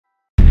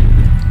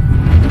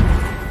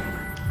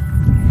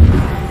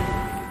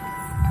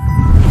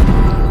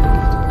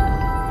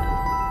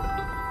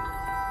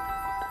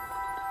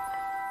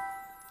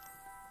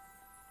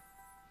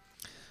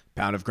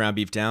Pound of ground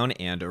beef down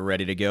and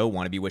ready to go.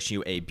 Want to be wishing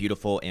you a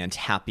beautiful and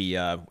happy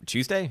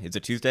Tuesday. Is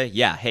it Tuesday?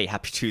 Yeah. Hey,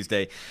 happy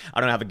Tuesday.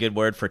 I don't have a good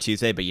word for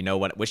Tuesday, but you know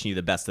what? Wishing you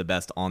the best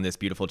on this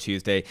beautiful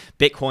Tuesday.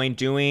 Bitcoin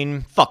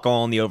doing fuck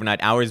all in the overnight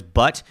hours,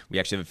 but we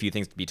actually have a few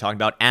things to be talking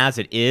about as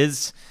it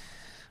is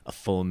a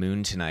full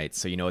moon tonight.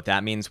 So you know what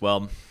that means?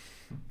 Well,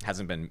 it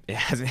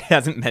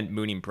hasn't meant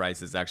mooning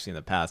prices actually in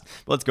the past.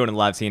 But let's go to the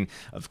live scene,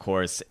 of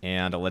course,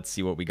 and let's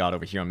see what we got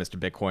over here on Mr.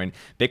 Bitcoin.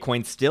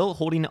 Bitcoin still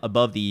holding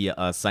above the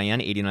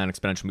Cyan 89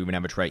 exponential moving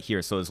average right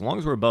here. So as long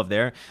as we're above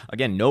there,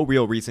 again, no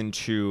real reason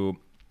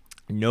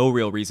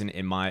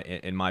in my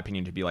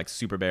opinion to be like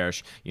super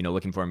bearish, you know,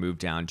 looking for a move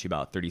down to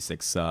about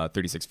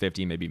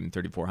 3650, maybe even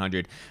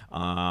 3400.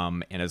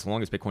 And as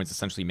long as Bitcoin's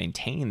essentially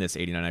maintaining this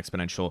 89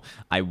 exponential,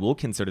 I will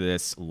consider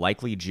this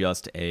likely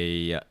just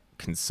a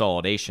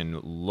consolidation,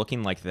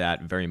 looking like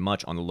that very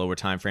much on the lower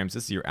time frames.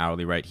 This is your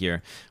hourly right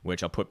here,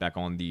 which I'll put back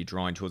on the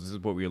drawing tools. This is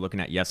what we were looking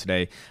at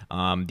yesterday.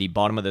 The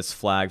bottom of this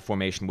flag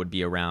formation would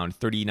be around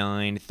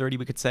 39.30,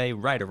 we could say,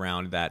 right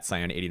around that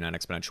Cyan 89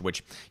 exponential,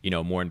 which, you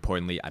know, more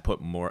importantly, I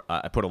put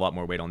a lot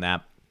more weight on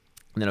that.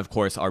 And then, of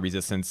course, our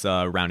resistance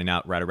rounding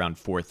out right around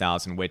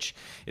 4,000, which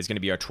is going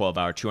to be our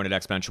 12-hour 200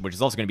 exponential, which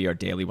is also going to be our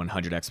daily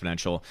 100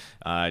 exponential,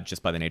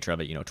 just by the nature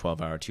of it, you know,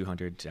 12-hour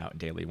 200,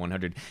 daily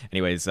 100.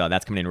 Anyways,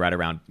 that's coming in right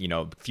around, you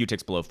know, a few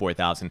ticks below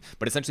 4,000.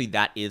 But essentially,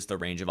 that is the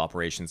range of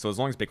operation. So as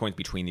long as Bitcoin's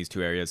between these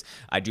two areas,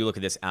 I do look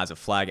at this as a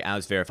flag,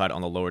 as verified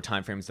on the lower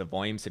time frames. The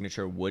volume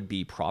signature would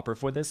be proper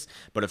for this.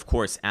 But of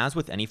course, as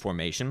with any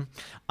formation,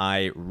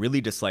 I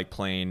really dislike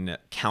playing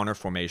counter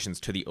formations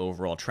to the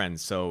overall trend.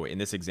 So in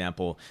this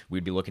example,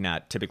 we'd be looking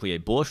at typically a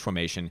bullish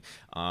formation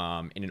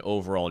in an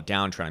overall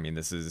downtrend. I mean,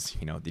 this is,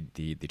 you know,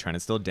 the trend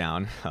is still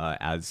down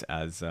as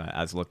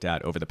looked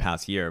at over the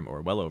past year,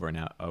 or well over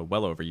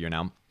a year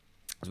now,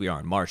 as we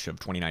are in March of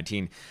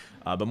 2019.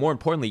 But more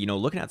importantly, you know,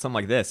 looking at something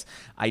like this,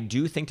 I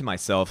do think to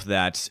myself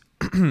that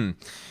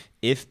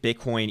if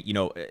Bitcoin, you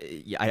know,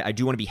 I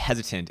do want to be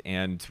hesitant,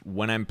 and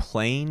when I'm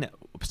playing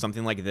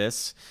something like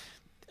this,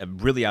 I'm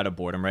really out of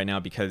boredom right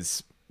now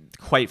because,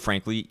 quite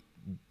frankly,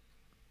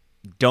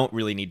 don't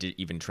really need to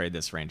even trade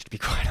this range, to be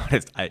quite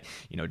honest. I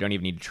don't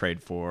even need to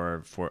trade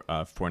for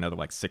another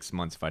like 6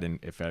 months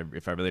if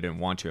I really didn't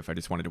want to, if I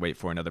just wanted to wait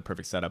for another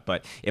perfect setup.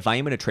 But if I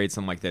am going to trade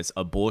something like this,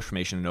 a bullish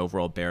formation, an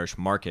overall bearish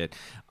market,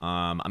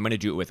 I'm going to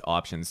do it with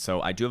options.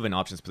 So I do have an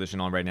options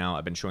position on right now.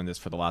 I've been showing this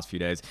for the last few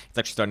days. It's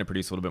actually starting to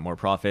produce a little bit more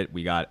profit.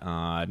 We got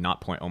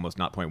almost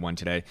 0.1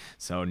 today,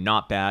 so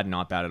not bad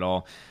at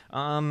all.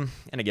 And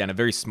again, a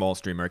very small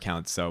streamer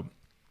account, so,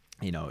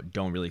 you know,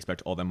 don't really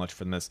expect all that much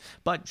from this,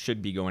 but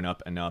should be going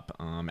up and up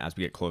as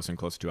we get closer and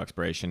closer to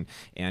expiration,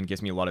 and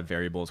gives me a lot of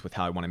variables with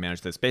how I want to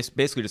manage this.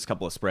 Basically, just a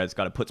couple of spreads.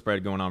 Got a put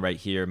spread going on right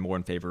here, more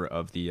in favor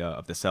of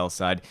the sell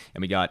side,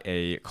 and we got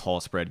a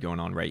call spread going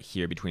on right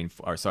here between,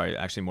 or sorry,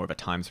 actually more of a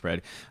time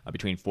spread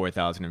between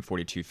 4,000 and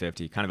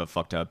 4,250. Kind of a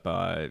fucked up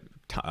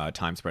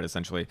time spread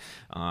essentially,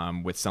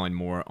 with selling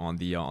more on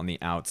the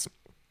outs.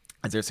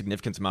 Is there a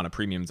significant amount of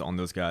premiums on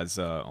those guys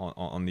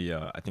on the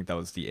I think that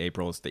was the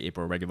April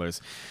regulars.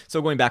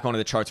 So going back onto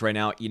the charts right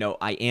now, you know,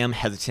 I am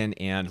hesitant,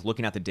 and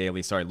looking at the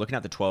daily, looking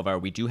at the 12-hour,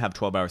 we do have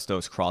 12-hour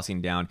stokes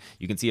crossing down.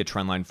 You can see a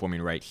trend line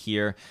forming right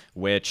here,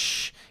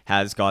 which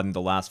has gotten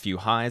the last few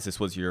highs. This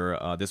was your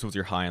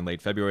high in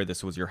late February.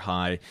 This was your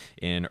high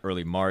in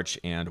early March,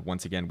 and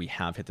once again we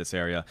have hit this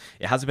area.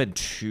 It hasn't been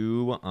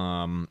too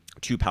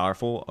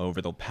powerful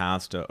over the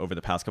past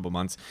couple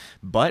months,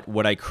 but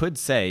what I could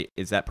say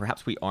is that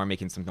perhaps we are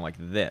making something like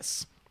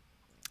this.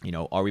 You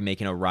know, are we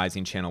making a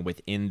rising channel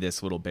within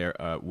this little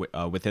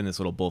within this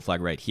little bull flag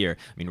right here?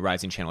 I mean,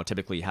 rising channel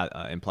typically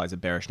implies a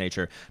bearish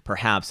nature,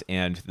 perhaps.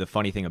 And the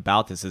funny thing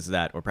about this is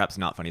that, or perhaps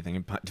not funny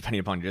thing, depending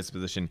upon your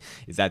disposition,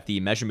 is that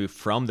the measure move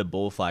from the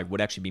bull flag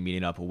would actually be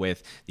meeting up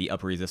with the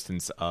upper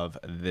resistance of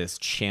this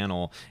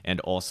channel, and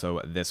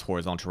also this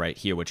horizontal right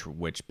here,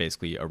 which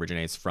basically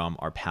originates from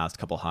our past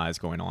couple highs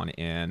going on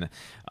in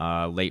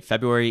late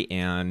February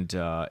and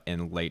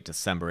in late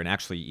December, and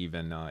actually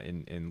even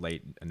in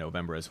late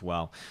November as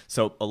well.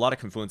 So a lot of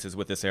confluences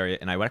with this area,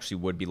 and I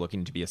would be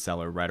looking to be a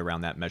seller right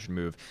around that measured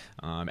move,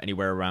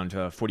 anywhere around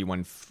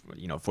 41,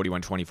 you know,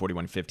 41.20,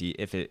 41.50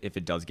 if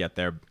it does get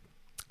there.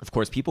 Of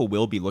course, people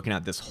will be looking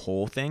at this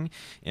whole thing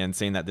and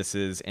saying that this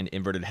is an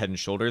inverted head and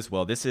shoulders.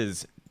 Well, this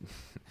is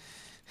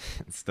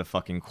it's the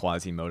fucking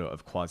Quasimodo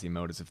of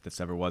Quasimodos, if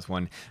this ever was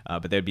one.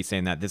 But they'd be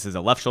saying that this is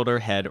a left shoulder,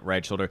 head,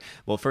 right shoulder.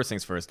 Well, first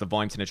things first, the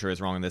volume signature is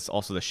wrong in this.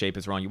 Also, the shape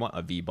is wrong. You want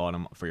a V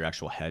bottom for your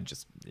actual head,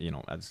 just, you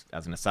know, as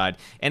an aside.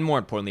 And more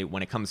importantly,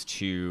 when it comes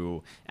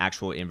to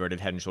actual inverted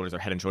head and shoulders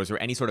or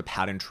any sort of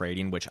pattern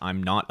trading, which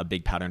I'm not a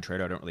big pattern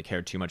trader, I don't really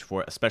care too much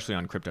for, especially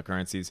on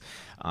cryptocurrencies.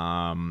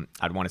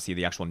 I'd want to see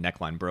the actual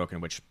neckline broken,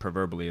 which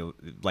proverbially,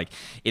 like,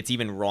 it's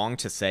even wrong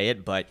to say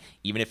it, but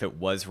even if it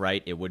was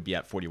right, it would be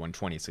at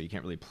 41.20. So you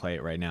can't really play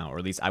it right now, or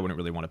at least I wouldn't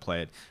really want to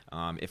play it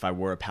if I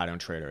were a pattern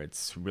trader.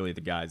 It's really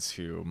the guys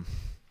who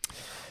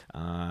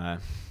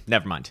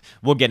Never mind.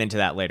 We'll get into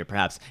that later,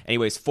 perhaps.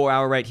 Anyways,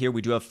 4-hour right here.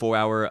 We do have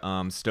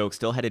 4-hour Stoke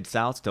still headed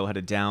south, still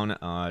headed down,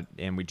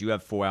 and we do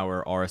have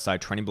 4-hour RSI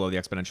trending below the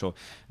exponential.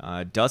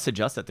 Does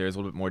suggest that there is a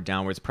little bit more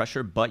downwards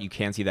pressure, but you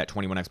can see that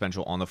 21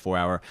 exponential on the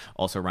 4-hour.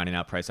 Also, rounding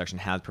out price action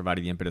has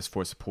provided the impetus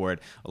for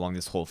support along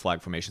this whole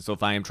flag formation. So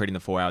if I am trading the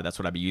 4-hour, that's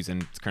what I'd be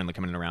using. It's currently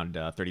coming in around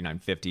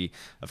 39.50.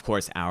 Of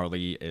course,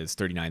 hourly is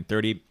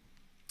 39.30.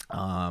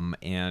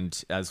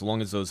 And as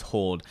long as those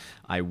hold,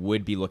 I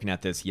would be looking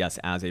at this, yes,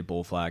 as a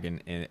bull flag.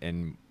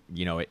 And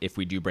you know, if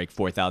we do break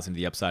 4,000 to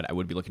the upside, I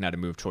would be looking at a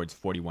move towards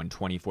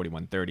 41.20,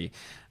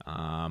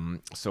 41.30.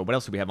 So what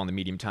else do we have on the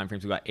medium time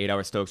frames? We got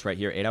 8-hour Stokes right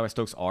here. 8-hour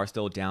Stokes are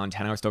still down.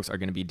 10-hour Stokes are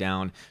going to be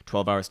down.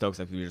 12-hour Stokes,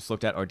 like we just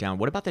looked at, are down.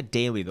 What about the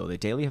daily, though? The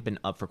daily have been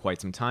up for quite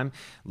some time,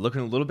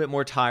 looking a little bit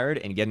more tired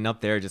and getting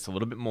up there just a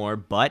little bit more,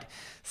 but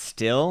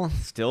still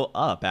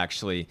up,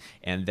 actually.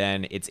 And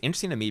then it's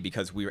interesting to me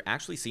because we're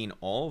actually seeing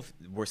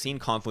we're seeing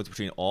confluence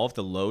between all of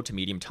the low to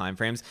medium time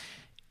frames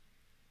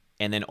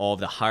and then all of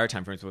the higher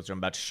time frames, which I'm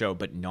about to show,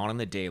 but not on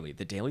the daily.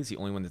 The daily is the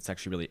only one that's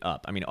actually really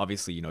up. I mean,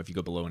 obviously, you know, if you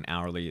go below an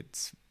hourly,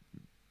 it's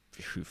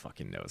who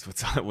fucking knows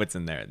what's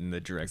in there in the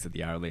directs at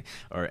the hourly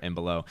or and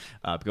below.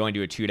 But going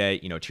to a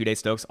 2-day, you know, 2-day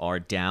Stokes are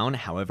down.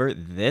 However,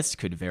 this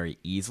could very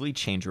easily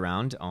change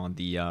around on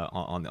the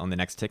on the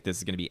next tick. This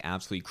is going to be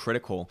absolutely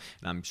critical,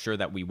 and I'm sure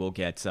that we will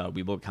get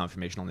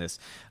confirmation on this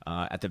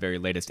at the very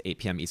latest 8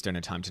 p.m. Eastern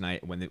time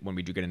tonight when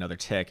we do get another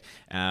tick,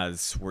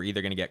 as we're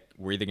either going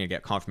to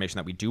get confirmation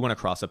that we do want to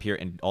cross up here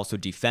and also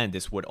defend.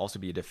 This would also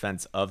be a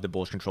defense of the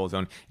bullish control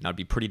zone, and I'd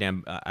be pretty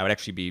damn. I would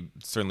actually be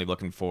certainly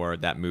looking for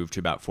that move to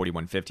about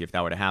 41.50 if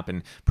that were to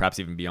happen, perhaps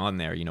even beyond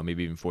there, you know,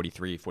 maybe even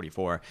 43,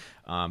 44.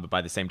 But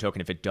by the same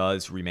token, if it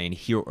does remain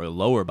here or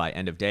lower by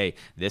end of day,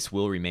 this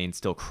will remain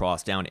still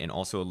crossed down and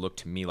also look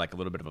to me like a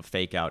little bit of a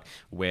fake out,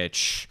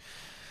 which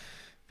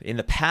in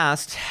the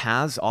past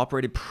has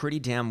operated pretty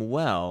damn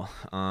well.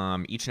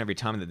 Each and every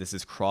time that this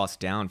is crossed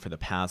down for the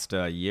past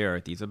year,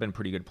 these have been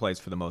pretty good plays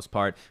for the most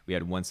part. We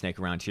had one snake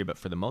around here, but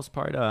for the most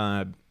part,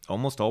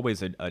 almost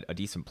always a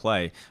decent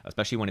play,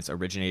 especially when it's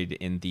originated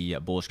in the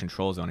bullish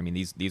control zone. I mean,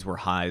 these were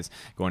highs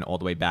going all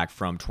the way back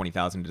from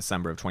 20,000 to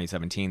December of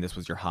 2017. This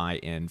was your high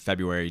in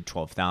February,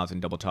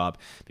 12,000 double top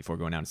before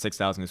going down to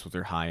 6,000. This was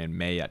your high in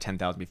May at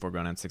 10,000 before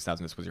going down to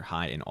 6,000. This was your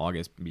high in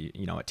August,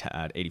 you know,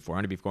 at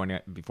 8,400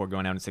 before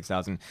going down to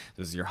 6,000.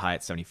 This is your high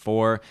at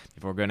 74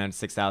 before going down to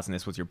 6,000.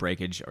 This was your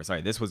breakage, or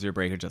sorry, this was your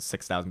breakage of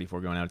 6,000 before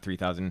going down to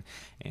 3,000.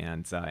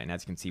 And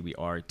as you can see, we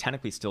are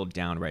technically still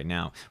down right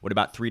now. What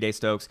about 3-day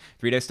Stokes?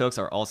 3-day Stokes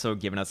are also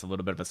giving us a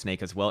little bit of a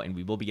snake as well, and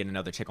we will be getting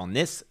another tick on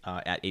this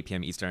at 8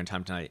 p.m. Eastern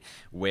time tonight,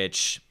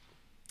 which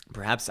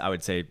perhaps I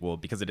would say, well,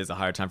 because it is a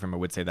higher time frame, I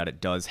would say that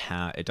it does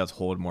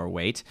hold more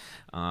weight,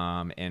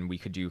 and we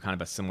could do kind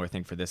of a similar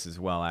thing for this as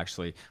well.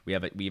 Actually, we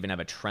even have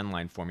a trend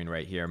line forming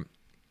right here,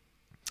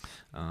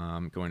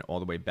 going all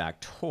the way back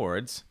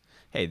towards.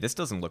 Hey, this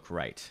doesn't look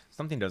right.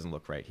 Something doesn't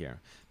look right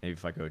here. Maybe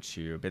if I go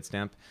to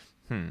Bitstamp,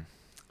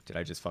 did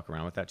I just fuck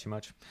around with that too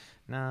much?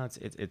 No,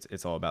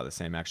 it's all about the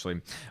same,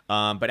 actually.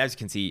 But as you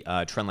can see,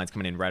 trend line's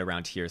coming in right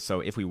around here.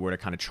 So if we were to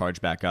kind of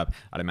charge back up,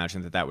 I'd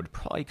imagine that would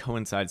probably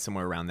coincide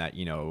somewhere around that,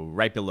 you know,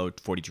 right below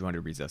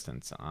 4,200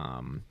 resistance.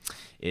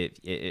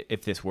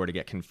 If this were to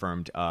get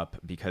confirmed up,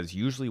 because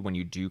usually when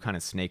you do kind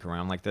of snake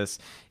around like this,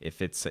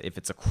 if it's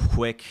a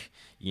quick,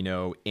 you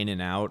know, in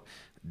and out,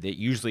 that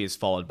usually is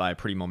followed by a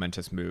pretty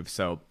momentous move.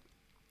 So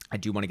I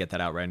do want to get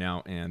that out right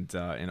now, and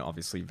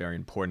obviously very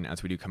important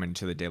as we do come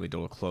into the daily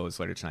dollar close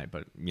later tonight.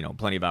 But you know,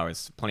 plenty of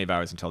hours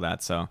until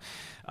that. So,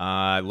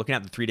 looking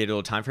at the 3-day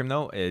dollar time frame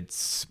though,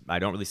 I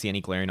don't really see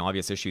any glaring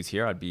obvious issues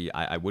here.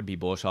 I would be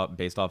bullish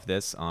based off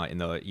this in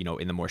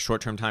the more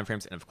short term time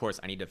frames, and of course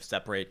I need to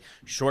separate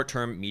short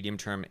term, medium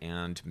term,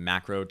 and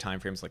macro time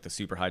frames like the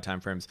super high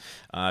time frames.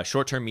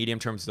 Short term, medium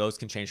terms, those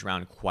can change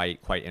around quite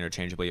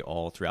interchangeably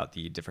all throughout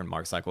the different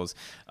market cycles.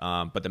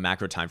 But the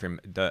macro time frame,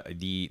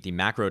 the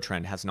macro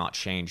trend has not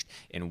changed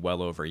in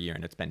well over a year,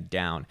 and it's been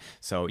down.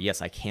 So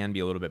yes, I can be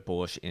a little bit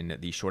bullish in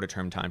the shorter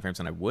term timeframes,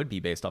 and I would be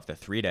based off the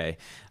 3-day.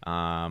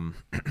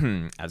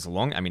 As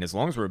long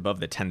as we're above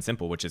the 10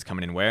 simple, which is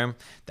coming in where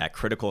that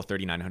critical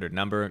 3,900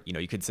 number. You know,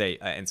 you could say,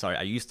 and sorry,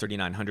 I use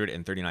 3,900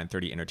 and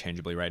 3,930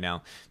 interchangeably right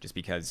now, just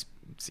because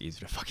it's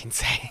easier to fucking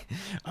say.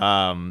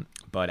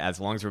 But as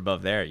long as we're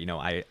above there, you know,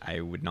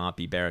 I would not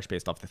be bearish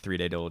based off the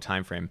 3-day dollar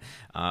time frame.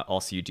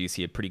 Also, you do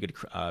see a pretty good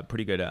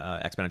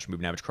exponential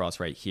moving average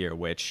cross right here,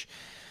 which,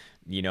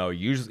 you know,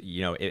 usually,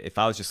 you know, if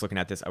I was just looking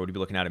at this, I would be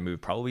looking at a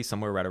move probably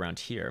somewhere right around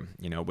here,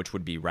 you know, which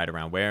would be right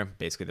around where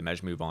basically the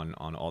measure move on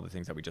all the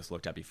things that we just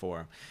looked at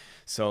before.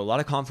 So a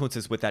lot of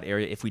confluences with that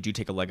area if we do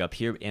take a leg up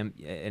here. And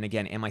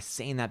again, am I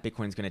saying that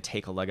Bitcoin is going to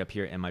take a leg up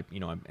here? Am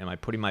I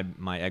putting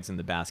my eggs in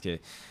the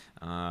basket,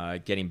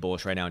 getting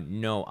bullish right now?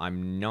 No,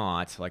 I'm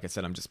not. Like I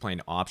said, I'm just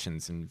playing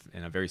options in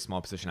a very small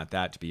position at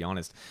that, to be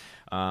honest.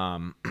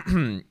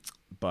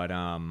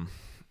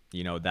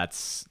 you know,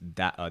 that's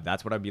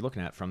what I'd be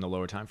looking at from the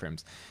lower time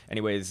frames.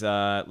 Anyways,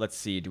 let's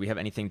see. Do we have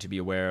anything to be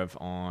aware of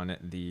on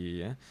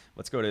the?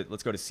 Let's go to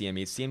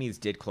CMEs. CMEs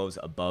did close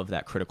above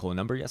that critical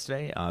number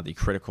yesterday. The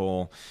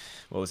critical,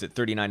 what was it,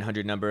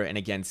 3,900 number. And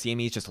again,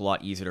 CME is just a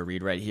lot easier to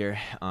read right here.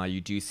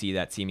 You do see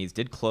that CMEs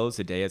did close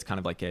the day as kind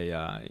of like a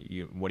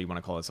what do you want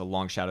to call this? A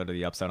long shadow to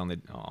the upside on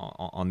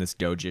this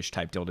dojish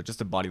type dildo,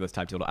 just a bodyless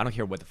type dildo. I don't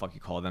care what the fuck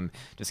you call them.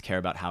 Just care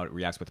about how it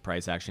reacts with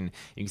price action.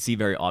 You can see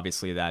very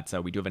obviously that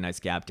we do have a nice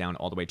gap down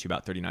all the way to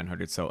about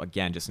 3,900. So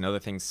again, just another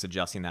thing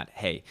suggesting that,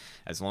 hey,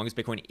 as long as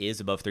Bitcoin is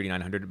above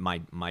 3,900,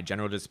 my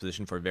general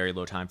disposition for very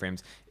low time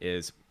frames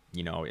is,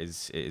 you know,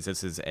 this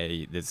is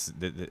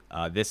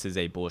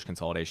a bullish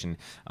consolidation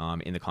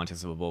in the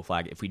context of a bull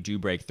flag. If we do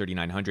break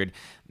 3,900,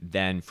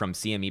 then from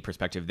CME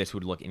perspective, this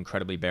would look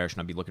incredibly bearish,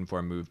 and I'd be looking for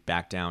a move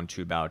back down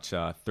to about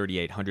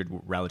 3,800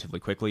 relatively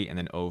quickly, and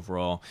then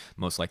overall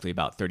most likely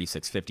about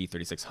 3,650,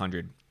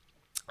 3,600.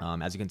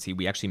 As you can see,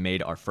 we actually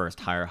made our first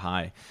higher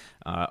high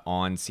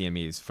on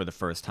CMEs for the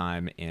first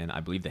time in,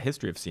 I believe, the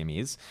history of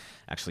CMEs.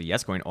 Actually,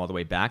 yes, going all the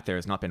way back, there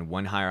has not been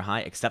one higher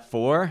high except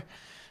for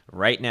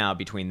right now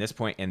between this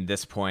point and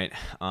this point.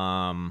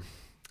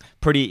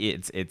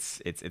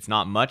 It's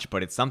not much,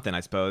 but it's something, I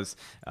suppose.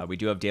 We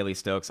do have daily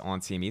Stokes on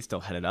CME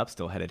still headed up,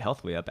 still headed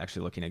healthily up,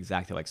 actually looking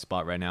exactly like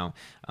spot right now.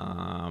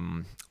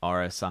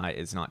 RSI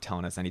is not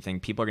telling us anything.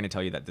 People are going to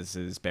tell you that this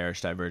is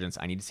bearish divergence.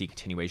 I need to see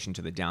continuation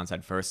to the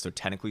downside first. So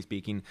technically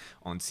speaking,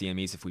 on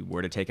CMEs, if we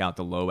were to take out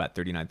the low at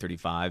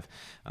 39.35,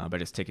 but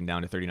just taking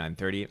down to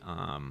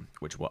 39.30,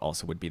 which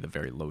also would be the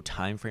very low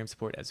time frame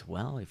support as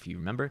well, if you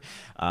remember.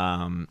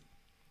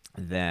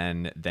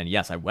 Then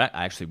yes, I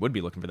actually would be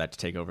looking for that to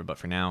take over, but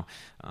for now,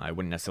 I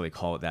wouldn't necessarily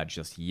call it that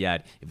just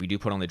yet. If we do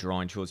put on the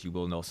drawing tools, you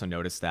will also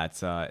notice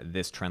that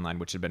this trend line,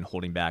 which had been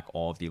holding back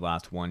all of the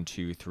last 1,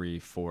 2, 3,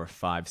 4,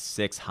 5,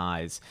 6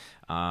 highs,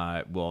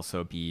 will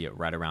also be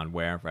right around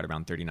where? Right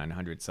around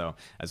 3,900. So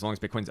as long as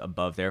Bitcoin's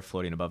above there,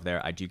 floating above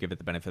there, I do give it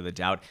the benefit of the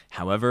doubt.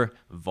 However,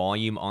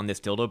 volume on this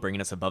dildo bringing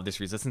us above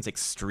this resistance,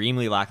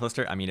 extremely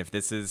lackluster. I mean, if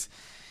this is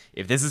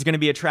going to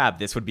be a trap,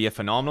 this would be a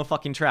phenomenal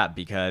fucking trap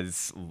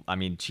because, I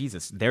mean,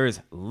 Jesus, there is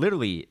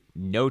literally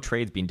no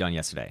trades being done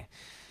yesterday.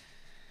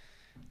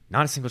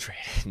 Not a single trade.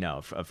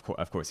 No, of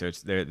course,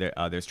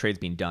 there's trades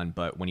being done,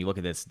 but when you look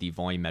at this, the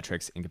volume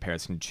metrics in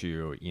comparison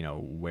to, you know,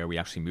 where we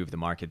actually move the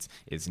markets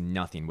is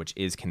nothing, which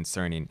is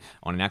concerning.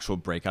 On an actual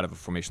breakout of a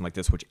formation like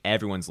this, which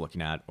everyone's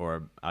looking at,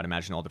 or I'd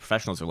imagine all the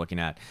professionals are looking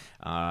at,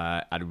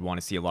 I'd want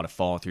to see a lot of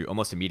follow through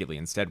almost immediately.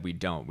 Instead, we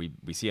don't.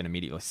 We see an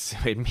immediate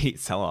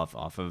sell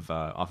off of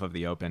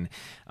the open.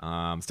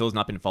 Still has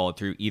not been followed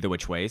through either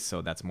which way,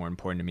 so that's more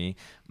important to me.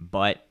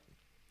 But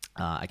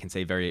I can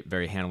say very,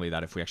 very handily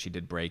that if we actually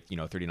did break, you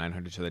know,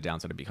 3,900 to the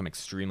downside, it'd become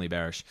extremely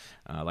bearish.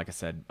 Like I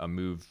said, a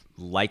move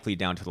likely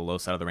down to the low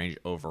side of the range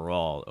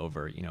overall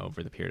over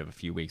the period of a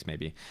few weeks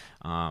maybe.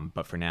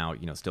 But for now,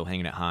 you know, still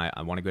hanging it high.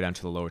 I want to go down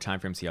to the lower time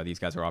frame, see how these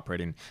guys are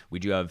operating. We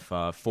do have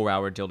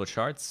 4-hour dildo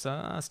charts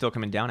still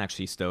coming down.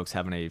 Actually, Stokes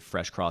having a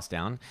fresh cross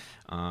down.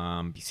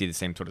 You see the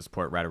same sort of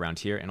support right around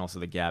here, and also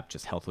the gap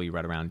just healthily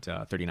right around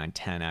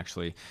 39.10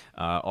 actually.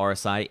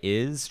 RSI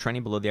is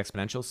trending below the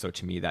exponential, so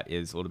to me that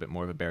is a little bit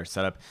more of a bearish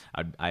setup.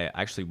 I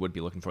actually would be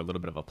looking for a little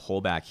bit of a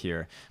pullback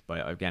here,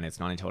 but again, it's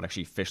not until it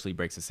actually officially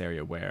breaks this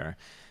area where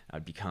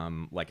I'd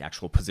become like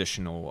actual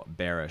positional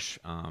bearish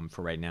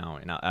for right now,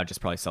 and I'll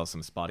just probably sell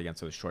some spot against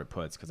those short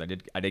puts because I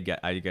did get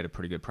a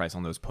pretty good price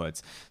on those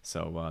puts,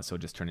 so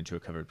just turned into a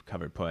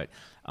covered put.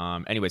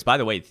 Anyways, by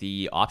the way,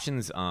 the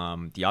options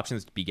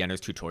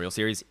beginners tutorial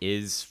series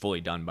is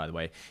fully done, by the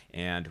way,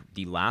 and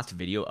the last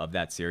video of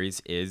that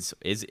series is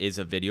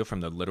a video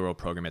from the literal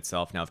program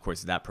itself. Now, of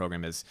course, that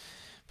program is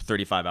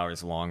 35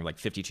 hours long, like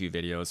 52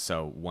 videos.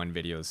 So one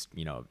video is,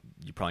 you know,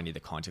 you probably need the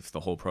context of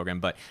the whole program.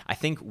 But I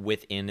think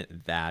within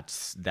that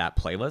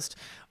playlist,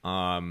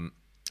 I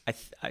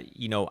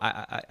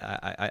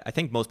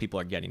think most people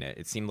are getting it.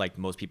 It seemed like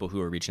most people who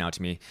were reaching out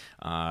to me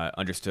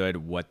understood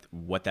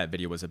what that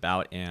video was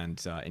about, and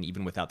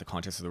even without the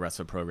context of the rest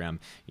of the program,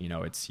 you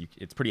know, it's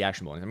pretty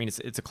actionable. I mean,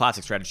 it's a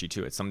classic strategy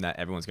too. It's something that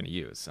everyone's going to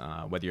use,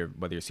 whether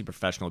you're super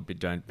professional,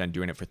 been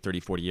doing it for 30,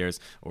 40 years,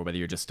 or whether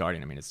you're just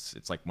starting. I mean,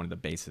 it's like one of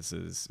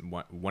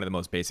the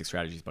most basic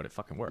strategies, but it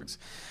fucking works.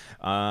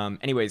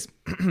 Anyways,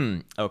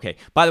 okay.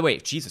 By the way,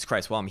 Jesus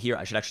Christ, while I'm here,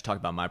 I should actually talk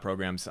about my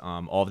programs.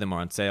 All of them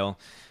are on sale.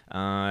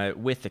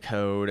 With the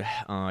code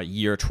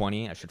year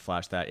 20, I should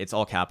flash that. It's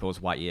all capitals,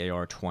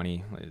 YEAR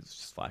 20. Let's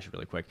just flash it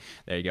really quick.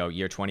 There you go,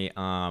 year 20.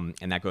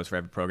 And that goes for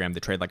every program: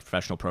 the Trade Like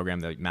Professional program,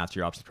 the Master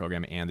Your Options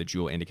program, and the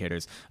Jewel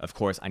Indicators. Of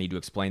course, I need to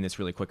explain this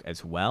really quick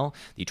as well.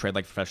 The Trade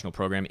Like Professional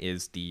program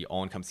is the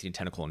all-encompassing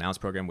technical analysis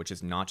program, which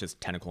is not just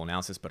technical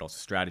analysis, but also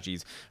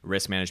strategies,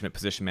 risk management,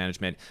 position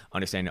management,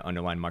 understanding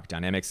underlying market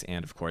dynamics,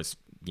 and of course,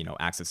 you know,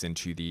 access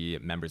into the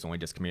members only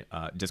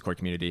Discord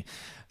community.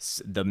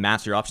 The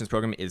Master Your Options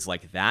program is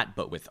like that,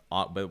 but with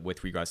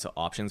regards to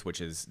options,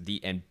 which is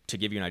and to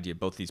give you an idea,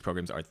 both of these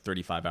programs are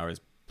 35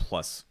 hours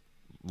plus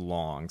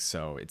long,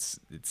 so it's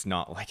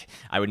not like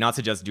I would not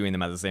suggest doing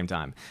them at the same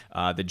time.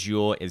 The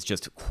Joule is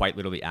just quite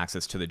literally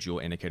access to the Joule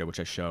indicator, which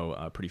I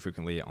show pretty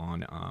frequently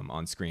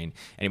on screen.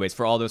 Anyways,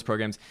 for all those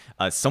programs,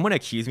 someone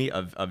accused me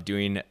of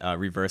doing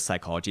reverse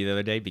psychology the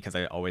other day, because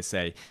I always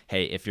say,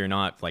 hey, if you're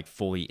not like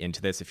fully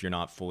into this, if you're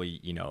not fully,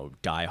 you know,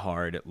 die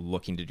hard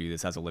looking to do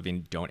this as a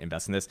living, don't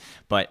invest in this.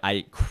 But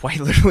I quite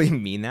literally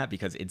mean that,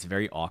 because it's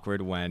very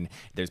awkward when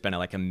there's been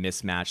like a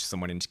mismatch,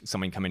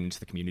 someone coming into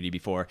the community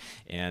before,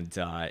 and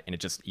it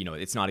just, you know,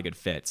 it's not a good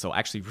fit. So I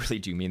actually really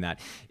do mean that.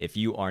 If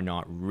you are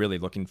not really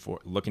looking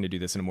to do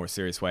this in a more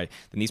serious way,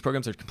 then these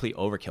programs are complete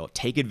overkill.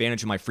 Take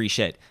advantage of my free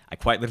shit. I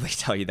quite literally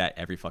tell you that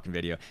every fucking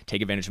video.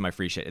 Take advantage of my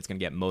free shit. It's gonna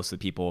get most of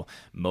the people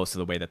most of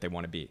the way that they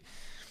want to be.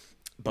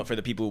 But for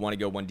the people who want to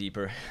go one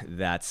deeper,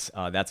 that's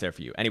there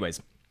for you.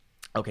 Anyways,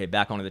 okay,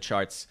 back onto the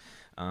charts.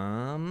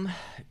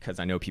 Because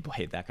I know people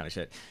hate that kind of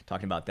shit.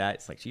 Talking about that,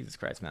 it's like, Jesus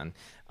Christ, man.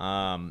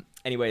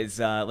 Anyways,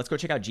 let's go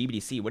check out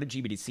GBDC. What did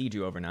GBDC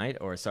do overnight?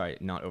 Or sorry,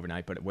 not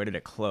overnight, but where did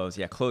it close?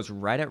 Yeah, closed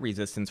right at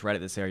resistance, right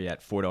at this area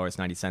at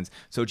 $4.90.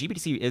 So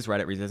GBDC is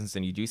right at resistance,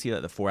 and you do see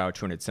that the 4-hour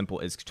 200 simple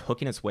is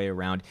hooking its way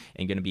around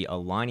and going to be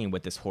aligning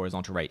with this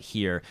horizontal right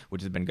here,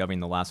 which has been governing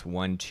the last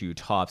 1-2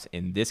 tops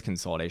in this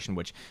consolidation,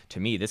 which to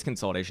me, this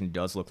consolidation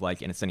does look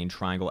like an ascending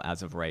triangle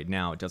as of right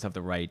now. It does have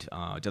the right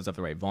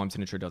volume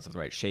signature, does have the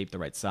right shape, the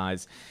right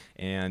size,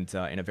 and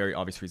a very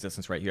obvious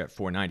resistance right here at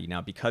 490.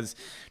 Now, because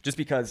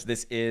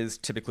this is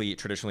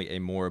traditionally a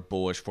more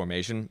bullish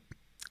formation,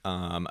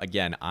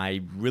 again,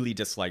 I really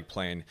dislike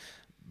playing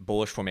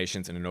bullish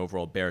formations in an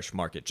overall bearish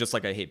market, just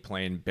like I hate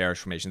playing bearish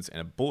formations in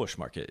a bullish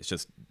market. It's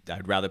just,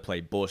 I'd rather play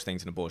bullish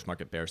things in a bullish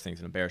market, bearish things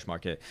in a bearish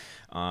market.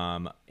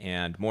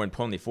 And more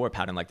importantly, for a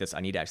pattern like this,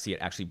 I need to see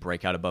it actually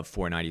break out above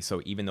 490.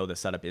 So even though the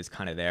setup is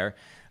kind of there,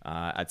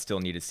 I'd still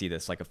need to see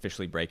this like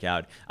officially break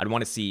out. I'd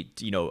want to see,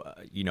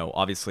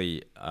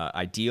 obviously,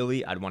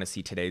 ideally, I'd want to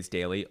see today's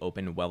daily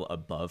open well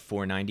above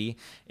 490,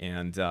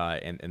 and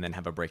then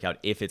have a breakout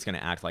if it's going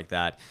to act like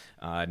that.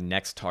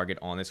 Next target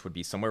on this would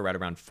be somewhere right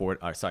around $5,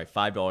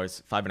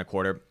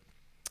 $5.25.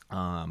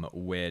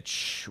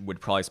 Which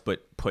would probably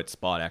put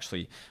spot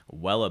actually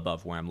well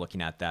above where I'm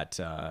looking at that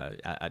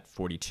at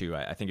 42.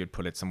 I think it would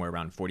put it somewhere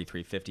around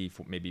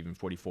 43.50, maybe even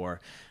 44,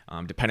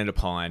 dependent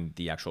upon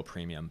the actual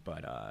premium.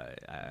 But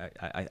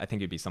I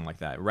think it'd be something like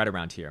that, right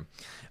around here.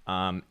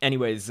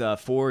 Anyways,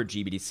 for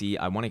GBDC,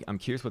 I'm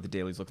curious what the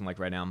daily's looking like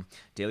right now.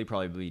 Daily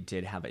probably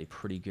did have a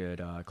pretty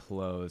good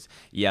close.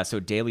 Yeah,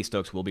 so daily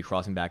Stokes will be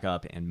crossing back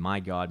up, and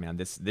my God, man,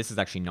 this has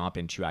actually not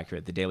been too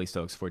accurate. The daily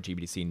Stokes for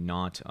GBDC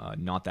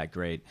not that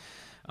great.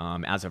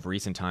 As of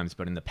recent times,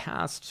 but in the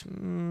past,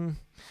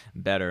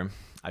 better.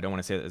 I don't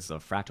want to say that this is a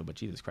fractal, but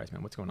Jesus Christ,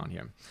 man, what's going on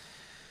here?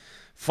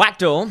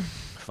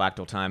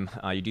 Fractal time.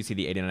 You do see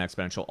the 89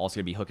 exponential also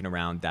going to be hooking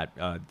around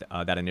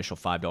that initial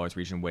 $5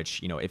 region,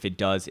 which, if it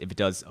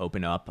does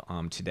open up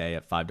today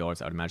at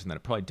 $5, I would imagine that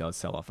it probably does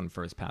sell off on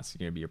first pass. It's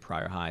going to be your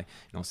prior high,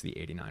 and also the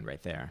 89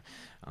 right there.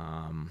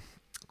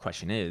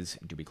 Question is,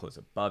 do we close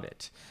above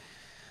it?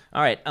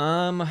 All right,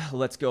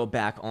 let's go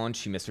back on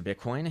to Mr.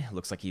 Bitcoin.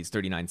 Looks like he's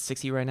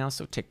 39.60 right now,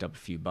 so ticked up a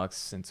few bucks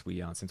since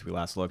we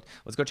last looked.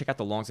 Let's go check out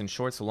the longs and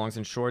shorts. The longs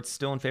and shorts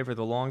still in favor of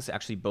the longs.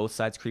 Actually, both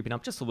sides creeping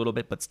up just a little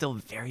bit, but still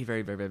very,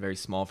 very, very, very, very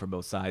small for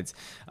both sides.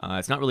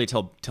 It's not really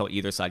till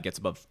either side gets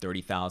above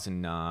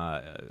 30,000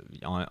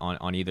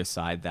 on either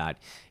side that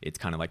it's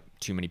kind of like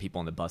too many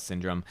people in the bust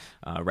syndrome.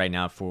 Right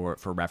now, for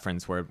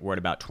reference, we're at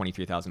about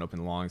 23,000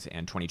 open longs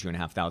and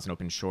 22,500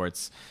 open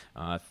shorts.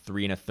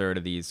 3 1/3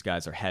 of these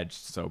guys are hedged,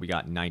 so we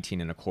got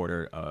 19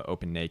 1/4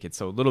 open naked.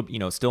 So a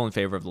little, still in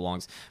favor of the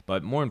longs,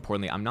 but more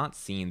importantly, I'm not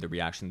seeing the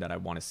reaction that I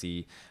want to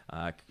see,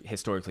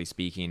 historically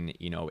speaking,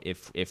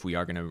 if we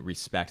are going to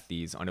respect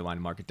these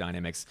underlying market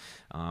dynamics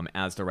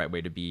as the right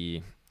way to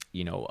be,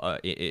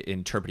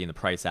 interpreting the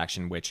price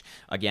action, which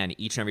again,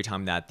 each and every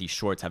time that the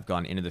shorts have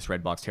gone into this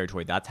red box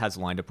territory, that has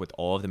lined up with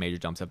all of the major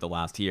dumps of the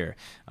last year.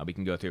 We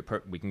can go through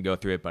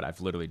it, but I've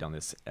literally done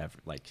this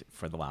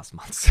for the last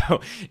month.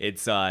 So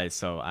it's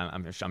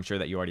I'm sure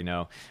that you already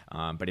know.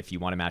 But if you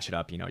want to match it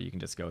up, you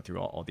can just go through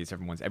all these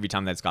different ones. Every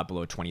time that's got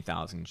below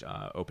 20,000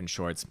 open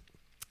shorts,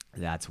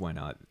 that's when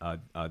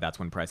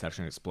price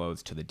action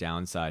explodes to the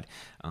downside.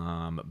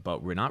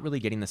 But we're not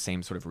really getting the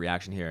same sort of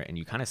reaction here, and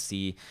you kind of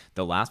see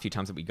the last few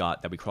times that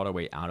we crawled our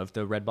way out of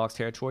the red box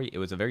territory, it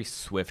was a very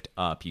swift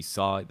up. You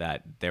saw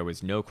that there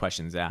was no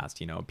questions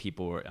asked.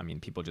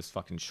 People just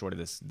fucking shorted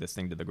this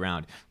thing to the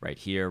ground right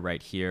here,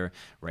 right here,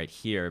 right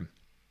here.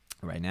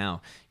 Right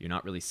now, you're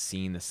not really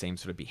seeing the same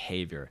sort of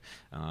behavior.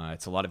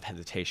 It's a lot of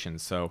hesitation.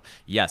 So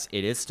yes,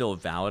 it is still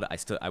valid.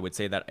 I would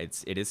say that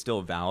it is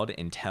still valid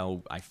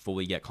until I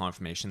fully get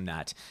confirmation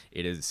that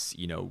it is,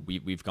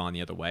 we've gone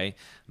the other way.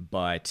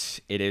 But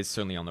it is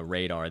certainly on the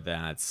radar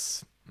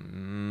that's,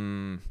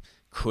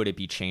 could it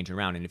be changed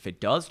around? And if it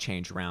does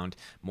change around,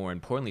 more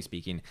importantly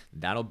speaking,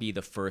 that'll be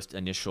the first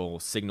initial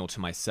signal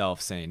to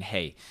myself saying,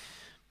 hey,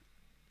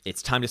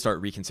 it's time to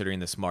start reconsidering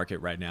this market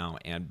right now,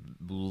 and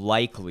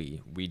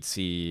likely we'd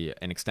see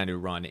an extended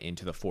run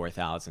into the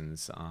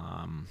 4,000s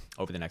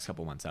over the next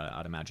couple months,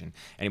 I'd imagine.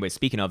 Anyway,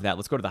 speaking of that,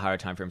 let's go to the higher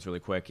time frames really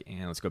quick,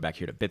 and let's go back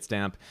here to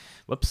Bitstamp.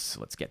 Whoops,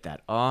 let's get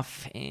that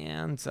off,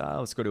 and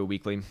let's go to a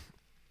weekly.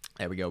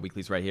 There we go,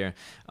 weekly's right here.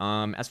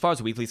 As far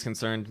as weekly's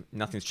concerned,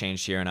 nothing's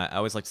changed here, and I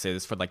always like to say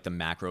this for like the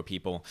macro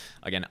people.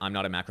 Again, I'm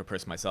not a macro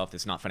person myself.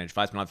 This is not financial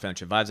advice. I'm not a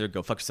financial advisor.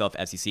 Go fuck yourself,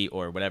 SEC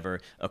or whatever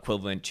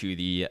equivalent to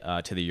the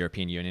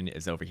European Union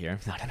is over here.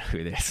 I don't know who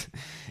it is.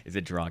 Is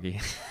it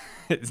Draghi?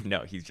 No,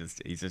 he's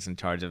just in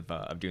charge of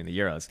doing the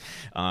euros.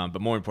 But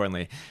more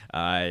importantly,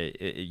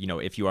 you know,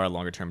 if you are a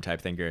longer term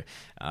type thinker,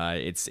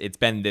 it's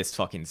been this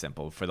fucking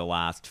simple for the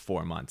last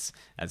 4 months.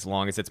 As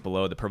long as it's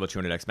below the purple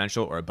 200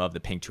 exponential or above the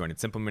pink 200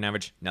 simple moving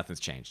average, nothing's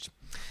changed.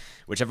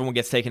 Whichever one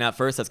gets taken out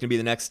first, that's going to be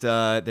the next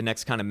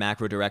kind of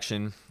macro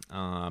direction.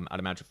 I'd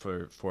imagine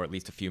for at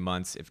least a few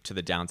months. If to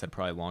the downside,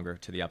 probably longer.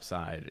 To the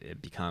upside,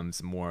 it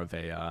becomes more of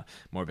a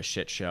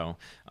shit show.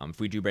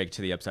 If we do break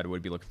to the upside, I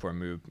would be looking for a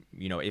move.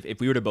 You know,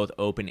 if we were to both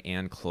open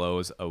and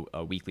close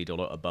a weekly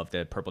dildo above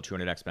the purple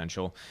 200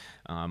 exponential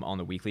on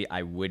the weekly,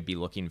 I would be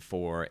looking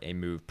for a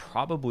move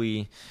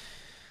probably.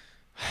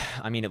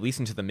 I mean, at least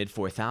into the mid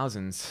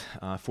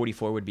 4,000s.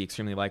 44 would be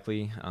extremely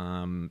likely.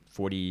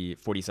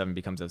 47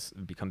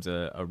 becomes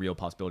a real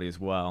possibility as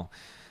well.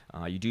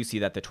 You do see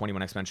that the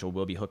 21 exponential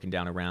will be hooking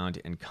down around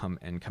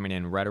and coming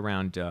in right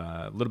around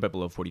a little bit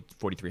below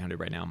 4,300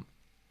 right now.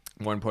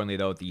 More importantly,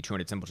 though, the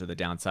 200 simple to the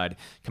downside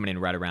coming in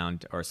right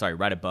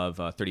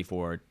above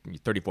 34 and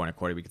a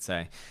quarter, we could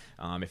say.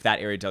 If that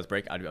area does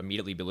break, I'd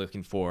immediately be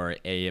looking for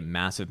a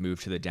massive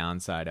move to the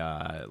downside,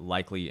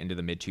 likely into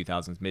the mid to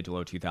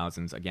low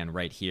 2000s, again,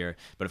 right here.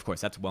 But of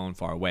course, that's well and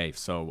far away.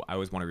 So I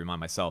always want to remind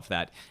myself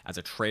that as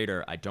a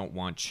trader, I don't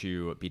want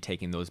to be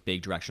taking those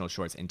big directional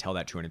shorts until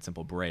that 200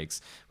 simple breaks,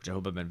 which I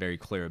hope I've been very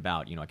clear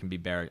about. You know, I'm going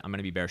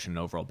to be bearish in an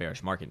overall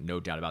bearish market, no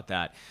doubt about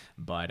that.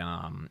 But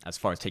as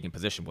far as taking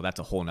position, well, that's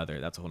a whole nother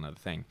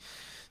thing.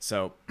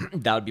 So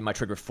that would be my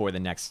trigger for the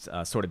next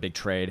sort of big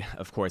trade.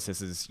 Of course,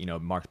 this is, you know,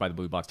 marked by the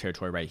blue box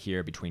territory right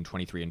here between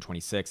 23 and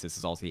 26. This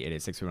is also the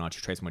 886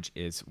 Fibonacci trace,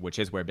 which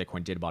is where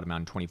Bitcoin did bottom out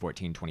in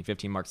 2014,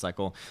 2015 mark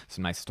cycle.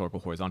 Some nice historical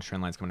horizontal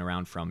trend lines coming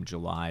around from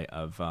July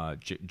of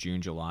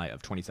June, July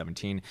of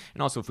 2017.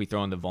 And also, if we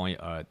throw in the volume,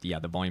 the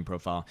volume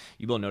profile,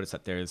 you will notice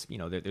that there's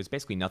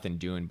basically nothing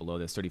doing below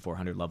this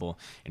 3,400 level,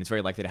 and it's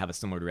very likely to have a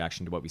similar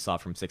reaction to what we saw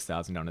from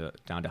 6,000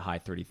 down to high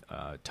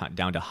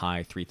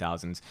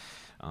 3,000s.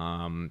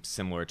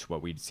 Similar to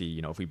what we'd see,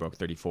 you know, if we broke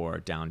 34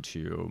 down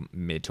to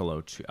mid to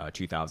low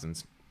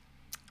 2000s.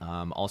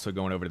 Also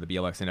going over to the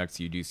BLX index,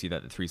 you do see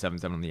that the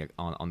 377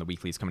 on the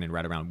weekly is coming in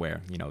right around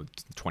where, you know,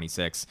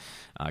 26.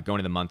 Going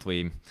to the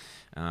monthly,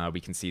 we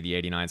can see the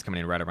 89s coming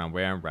in right around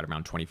where, right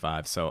around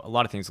 25. So a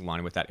lot of things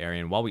aligning with that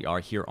area. And while we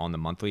are here on the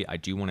monthly, I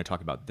do want to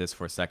talk about this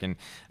for a second.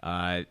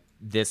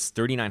 This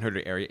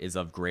 3,900 area is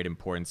of great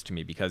importance to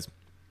me because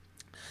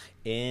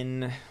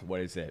in, what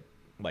is it?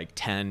 Like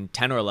 10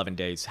 or 11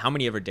 days, how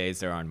many ever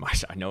days there are in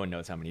March? No one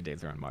knows how many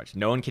days there are in March.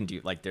 No one can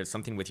do, like, there's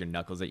something with your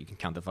knuckles that you can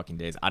count the fucking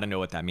days. I don't know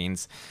what that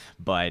means,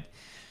 but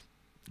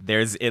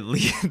there's at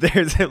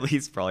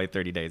least probably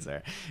 30 days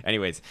there.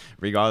 Anyways,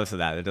 regardless of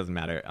that, it doesn't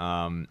matter.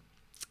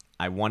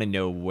 I want to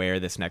know where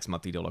this next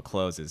monthly dildo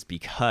closes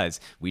because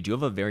we do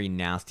have a very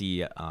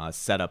nasty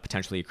setup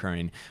potentially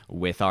occurring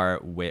with our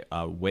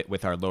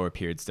lower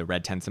periods, the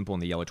red 10 simple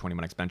and the yellow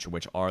 21 exponential,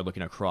 which are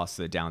looking across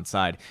the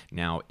downside.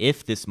 Now,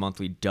 if this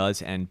monthly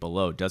does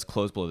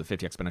close below the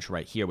 50 exponential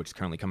right here, which is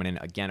currently coming in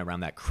again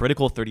around that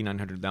critical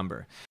 3,900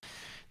 number,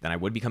 then I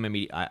would become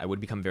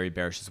very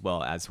bearish as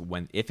well, as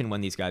if and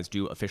when these guys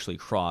do officially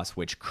cross,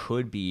 which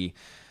could be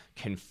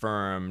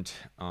confirmed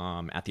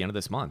at the end of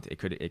this month. It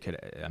could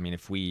I mean,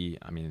 if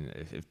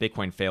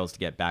Bitcoin fails to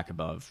get back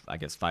above, I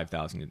guess,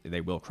 5,000,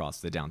 they will cross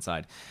the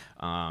downside.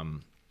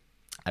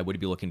 I would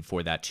be looking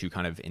for that to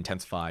kind of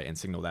intensify and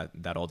signal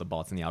that all the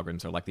bots and the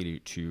algorithms are likely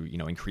to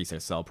increase their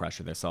sell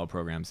pressure, their sell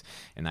programs,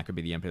 and that could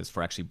be the impetus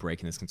for actually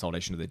breaking this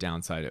consolidation to the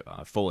downside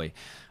fully.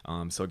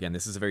 So again,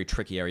 this is a very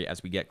tricky area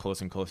as we get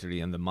closer and closer to the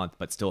end of the month,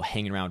 but still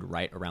hanging around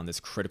right around this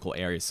critical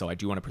area. So I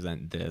do want to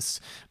present this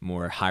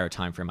more higher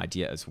time frame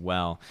idea as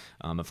well.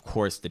 Of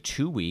course, the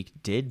 2-week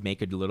did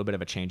make a little bit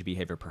of a change of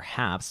behavior,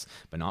 perhaps,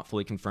 but not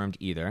fully confirmed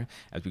either.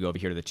 As we go over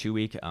here to the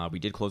 2-week, we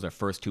did close our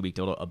first 2-week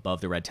dildo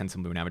above the red 10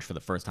 simple moving average for the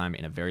first time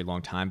in a very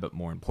long time, but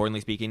more importantly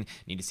speaking,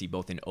 need to see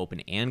both an open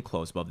and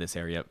close above this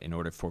area in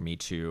order for me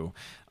to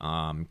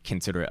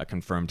consider it a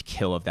confirmed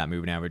kill of that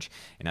moving average.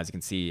 And as you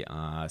can see,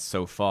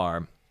 so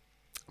far,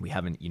 we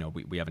haven't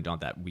done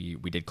that. We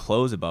did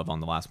close above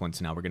on the last one,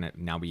 so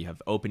now we have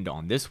opened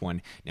on this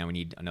one. Now we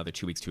need another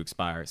 2 weeks to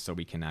expire so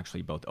we can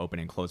actually both open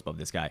and close above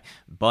this guy.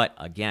 But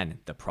again,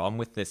 the problem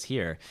with this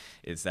here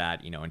is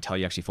that, until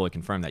you actually fully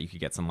confirm that, you could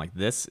get something like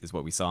this is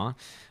what we saw.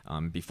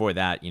 Before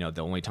that,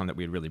 the only time that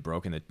we had really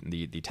broken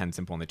the 10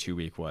 simple on the 2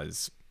 week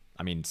was,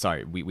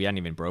 we hadn't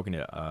even broken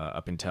it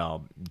up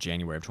until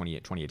January of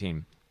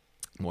 2018.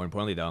 More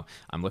importantly, though,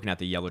 I'm looking at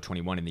the yellow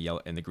 21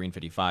 and the green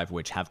 55,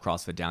 which have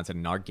crossed the downside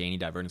and are gaining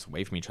divergence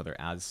away from each other,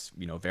 as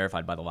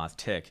verified by the last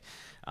tick.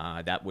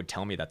 That would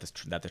tell me that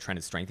that the trend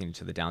is strengthening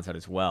to the downside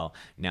as well.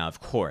 Now,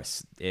 of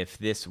course, if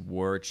this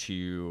were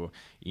to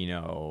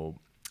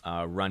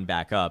run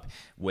back up,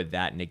 would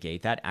that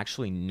negate that?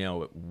 Actually,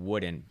 no, it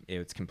wouldn't.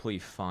 It's completely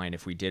fine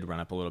if we did run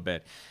up a little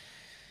bit.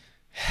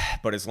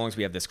 But as long as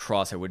we have this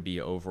cross, I would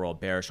be overall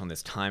bearish on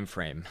this time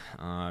frame.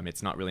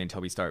 It's not really until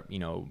we start,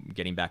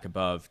 getting back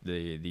above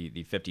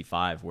the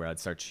 55 where I'd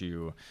start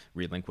to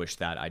relinquish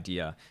that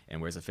idea. And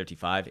whereas a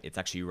 55, it's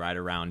actually right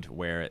around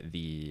where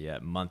the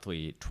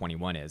monthly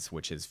 21 is,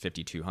 which is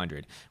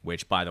 5,200.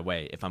 Which, by the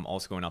way, if I'm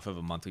also going off of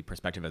a monthly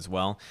perspective as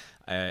well,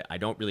 I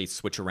don't really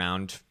switch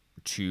around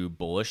to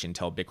bullish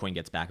until Bitcoin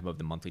gets back above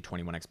the monthly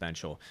 21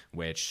 exponential,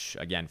 which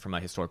again, from a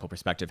historical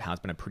perspective, has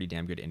been a pretty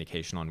damn good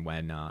indication on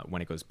when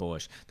it goes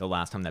bullish. The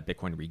last time that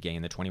Bitcoin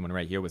regained the 21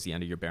 right here was the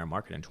end of your bear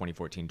market in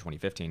 2014,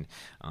 2015.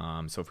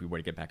 So if we were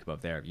to get back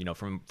above there,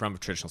 from a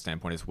traditional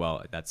standpoint as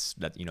well, that's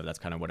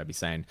kind of what I'd be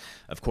saying.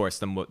 Of course,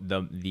 the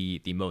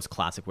most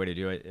classic way to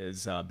do it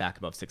is back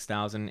above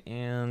 6,000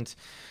 and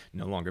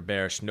no longer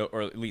bearish,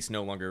 or at least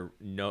no longer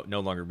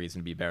reason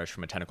to be bearish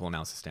from a technical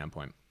analysis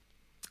standpoint.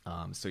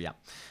 So yeah,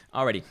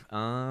 alrighty.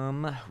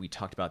 We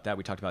talked about that.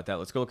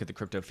 Let's go look at the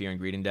crypto fear and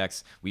greed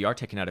index. We are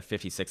ticking out of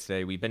 56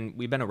 today. We've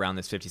been around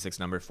this 56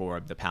 number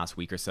for the past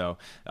week or so.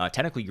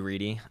 Technically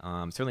greedy.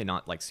 Certainly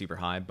not like super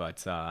high,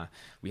 but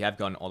we have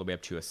gone all the way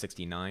up to a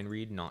 69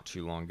 read not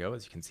too long ago,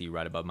 as you can see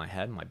right above my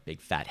head, my big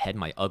fat head,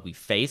 my ugly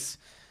face.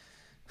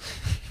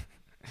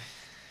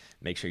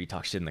 Make sure you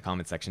talk shit in the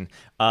comment section.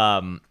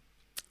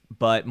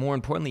 But more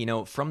importantly,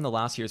 from the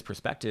last year's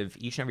perspective,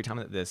 each and every time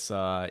that this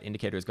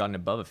indicator has gotten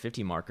above a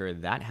 50 marker,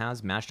 that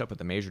has matched up with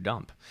a major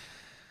dump.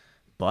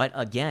 But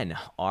again,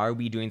 are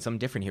we doing something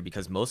different here?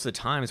 Because most of the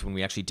times when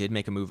we actually did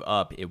make a move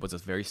up, it was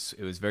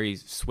very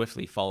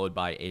swiftly followed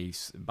by a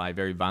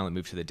very violent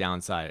move to the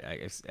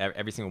downside.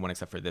 Every single one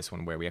except for this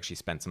one, where we actually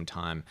spent some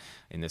time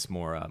in this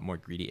more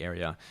greedy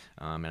area.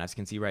 And as you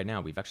can see right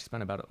now, we've actually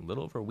spent about a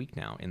little over a week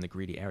now in the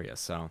greedy area.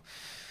 So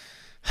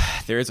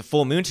there is a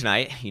full moon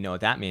tonight. You know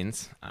what that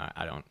means?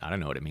 I don't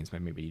know what it means,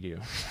 but maybe you do.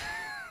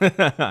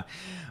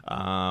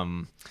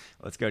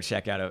 Let's go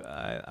check out.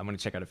 I'm going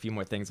to check out a few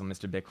more things on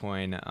Mr.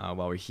 Bitcoin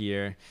while we're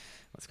here.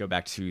 Let's go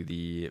back to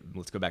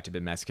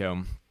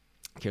BitMexico.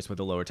 Here's what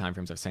the lower time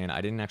frames are saying.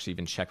 I didn't actually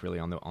even check really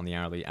on the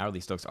hourly.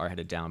 Hourly stocks are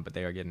headed down, but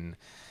they are getting.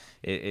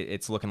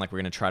 It's looking like we're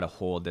going to try to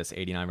hold this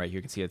 89 right here.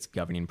 You can see it's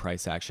governing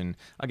price action.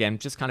 Again,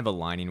 just kind of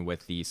aligning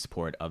with the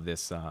support of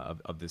this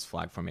this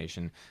flag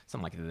formation.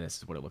 Something like this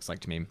is what it looks like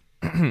to me.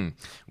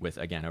 With,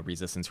 again, a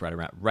resistance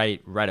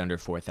right under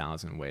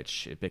 4,000,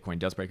 which if Bitcoin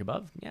does break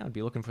above, yeah, I'd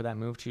be looking for that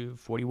move to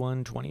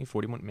 41.20,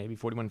 41, maybe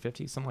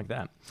 41.50, something like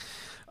that.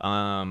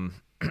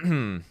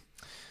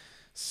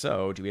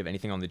 So, do we have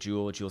anything on the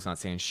Jewel? Jewel's not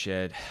saying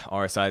shit.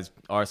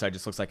 RSI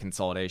just looks like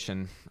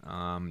consolidation.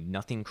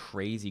 Nothing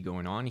crazy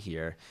going on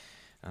here.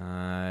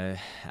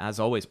 As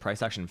always,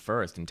 price action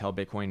first until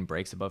Bitcoin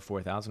breaks above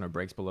 4,000 or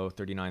breaks below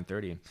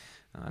 39.30.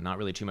 Not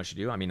really too much to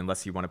do. I mean,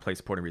 unless you want to play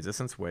support and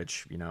resistance,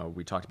 which,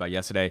 we talked about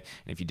yesterday.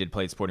 And if you did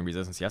play support and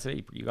resistance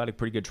yesterday, you got a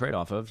pretty good trade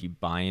off of. You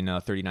buying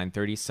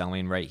 39.30,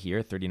 selling right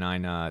here,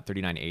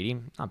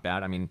 39.80. Not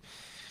bad. I mean,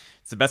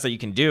 it's the best that you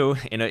can do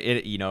in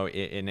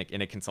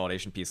a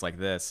consolidation piece like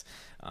this.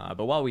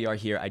 But while we are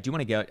here, I do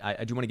want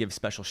to give a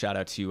special shout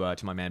out to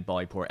my man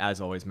Bollypur. As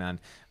always, man,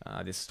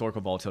 this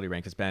historical volatility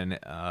rank has been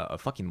a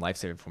fucking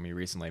lifesaver for me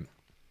recently.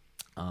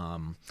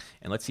 And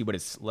let's see what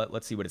it's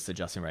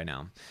suggesting right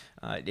now.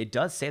 It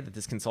does say that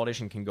this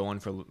consolidation can go on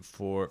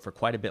for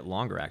quite a bit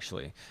longer.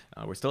 Actually,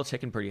 we're still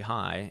ticking pretty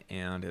high,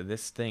 and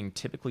this thing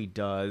typically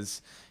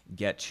does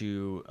get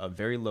to a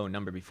very low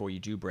number before you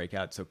do break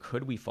out. So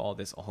could we fall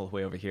this all the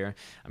way over here?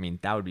 I mean,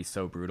 that would be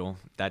so brutal.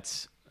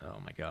 Oh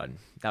my god,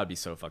 that would be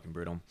so fucking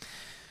brutal.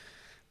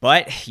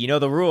 But you know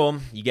the rule: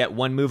 you get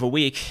one move a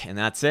week, and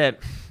that's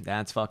it.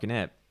 That's fucking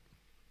it.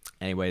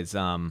 Anyways,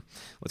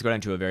 let's go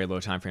down to a very low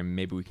time frame.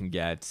 Maybe we can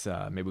get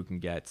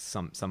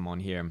some on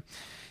here.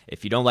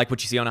 If you don't like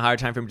what you see on a higher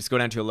time frame, just go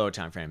down to a lower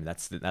time frame.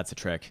 That's a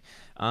trick.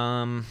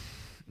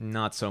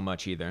 Not so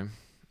much either.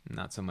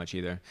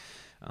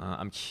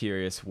 I'm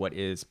curious what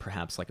is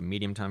perhaps like a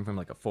medium time frame,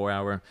 like a 4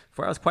 hour.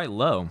 4 hours quite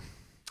low.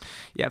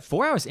 Yeah,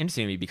 4 hours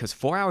interesting to me because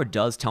 4 hour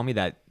does tell me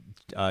that.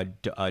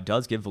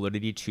 Does give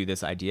validity to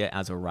this idea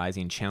as a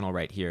rising channel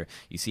right here.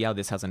 You see how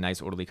this has a nice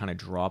orderly kind of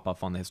drop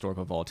off on the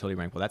historical volatility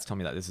rank. Well, that's telling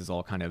me that this is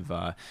all kind of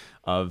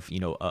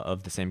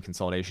the same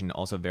consolidation,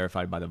 also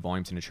verified by the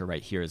volume signature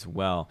right here as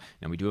well.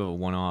 Now we do have a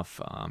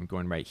one-off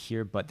going right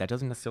here, but that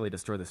doesn't necessarily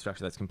destroy the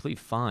structure. That's completely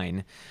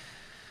fine.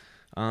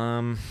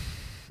 And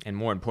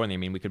more importantly, I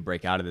mean, we could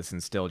break out of this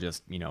and still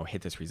just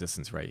hit this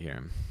resistance right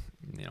here.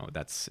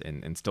 That's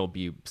and still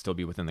be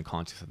within the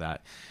context of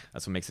that.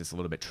 That's what makes this a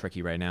little bit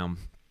tricky right now.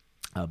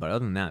 But other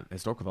than that,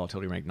 historical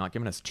volatility rank not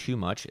giving us too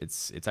much.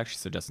 It's actually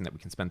suggesting that we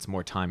can spend some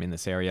more time in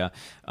this area.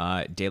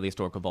 Daily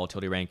historical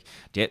volatility rank.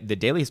 The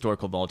daily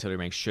historical volatility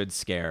rank should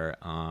scare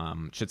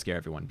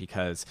everyone,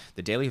 because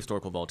the daily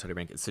historical volatility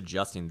rank is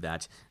suggesting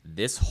that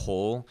this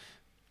whole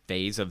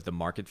phase of the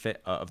market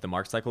of the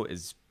market cycle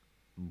is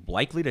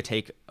likely to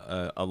take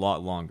a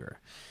lot longer.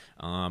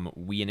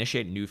 We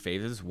initiate new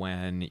phases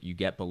when you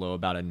get below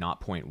about a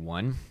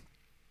 0.1.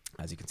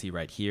 As you can see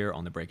right here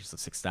on the breakers of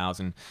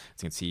 6,000, as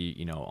you can see,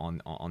 you know,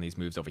 on these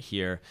moves over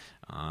here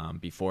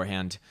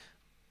beforehand.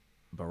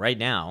 But right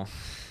now,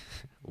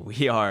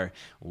 we are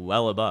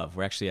well above.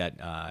 We're actually at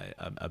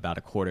about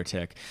a quarter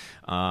tick.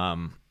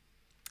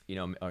 You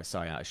know, or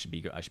sorry, I should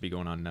be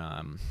going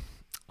on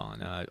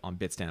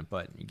Bitstamp,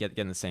 but you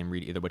getting the same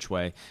read either which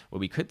way. What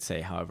we could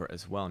say, however,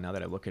 as well, now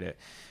that I look at it,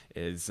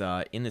 is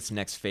in this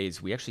next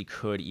phase, we actually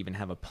could even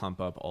have a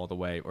pump up all the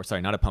way, or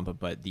sorry, not a pump up,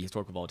 but the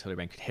historical volatility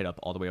rank could hit up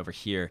all the way over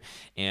here.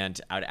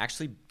 And I would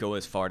actually go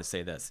as far to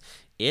say this: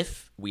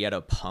 if we had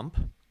a pump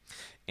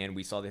and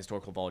we saw the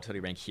historical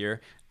volatility rank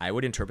here, I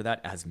would interpret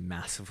that as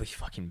massively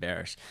fucking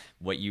bearish.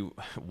 What you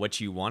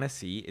want to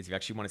see is you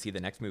actually want to see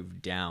the next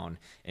move down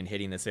and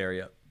hitting this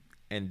area.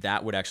 And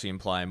that would actually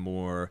imply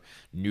more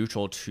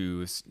neutral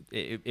to sorry,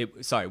 it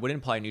wouldn't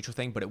imply a neutral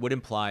thing, but it would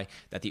imply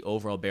that the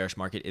overall bearish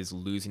market is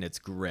losing its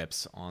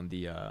grips on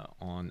the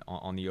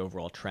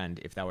overall trend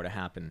if that were to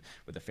happen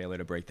with a failure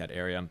to break that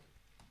area.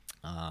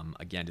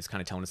 Again, just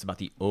kind of telling us about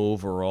the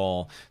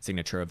overall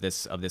signature of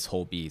this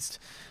whole beast.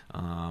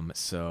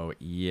 So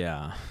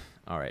yeah,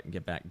 all right,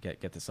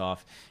 get this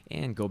off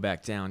and go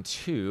back down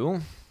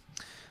to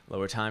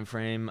lower time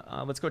frame.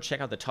 Let's go check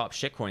out the top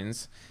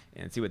shitcoins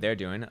and see what they're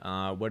doing.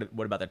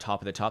 What about the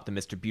top of the top, the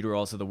Mr.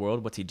 Buterals of the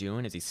world? What's he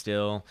doing? Is he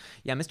still...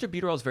 Yeah, Mr.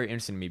 Buteral is very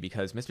interesting to me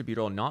because Mr.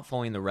 Buteral not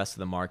following the rest of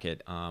the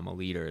market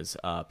leaders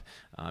up.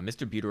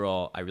 Mr.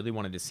 Buteral, I really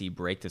wanted to see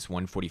break this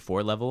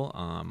 144 level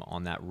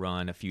on that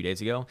run a few days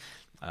ago.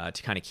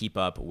 To kind of keep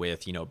up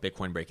with, you know,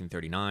 Bitcoin breaking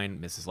 39,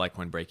 Mrs.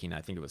 Litecoin breaking,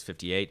 I think it was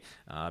 58.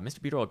 Mr.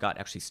 Buteral got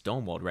actually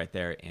stonewalled right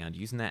there and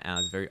using that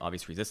as very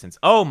obvious resistance.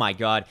 Oh my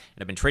God.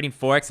 And I've been trading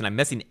Forex and I'm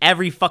missing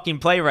every fucking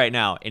play right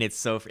now. And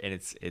it's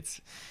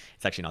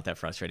actually not that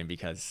frustrating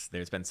because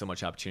there's been so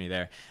much opportunity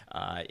there.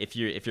 If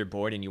you're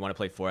bored and you want to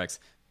play Forex,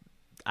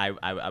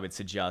 I would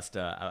suggest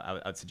I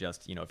would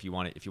suggest, you know, if you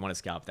want to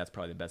scalp, that's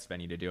probably the best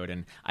venue to do it.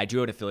 And I do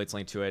have an affiliates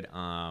link to it.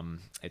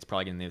 It's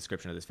probably in the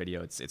description of this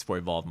video. It's for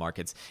Evolve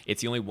Markets.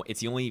 It's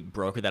the only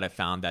broker that I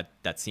found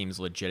that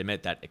seems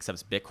legitimate, that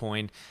accepts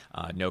Bitcoin,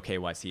 no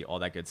KYC, all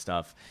that good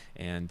stuff.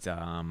 And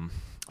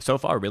so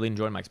far, really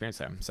enjoying my experience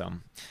there. So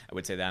I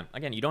would say that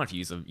again, you don't have to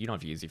use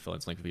the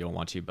affiliates link if you don't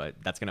want to, but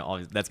that's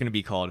gonna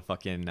be called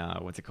fucking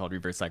what's it called,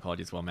 reverse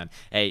psychology as well, man.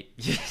 Hey,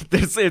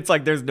 it's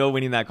like there's no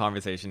winning that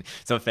conversation.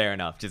 So fair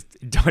enough. Just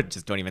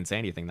don't even say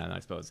anything then, I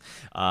suppose.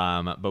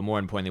 But more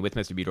importantly, with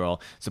Mr.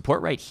 Buteral,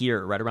 support right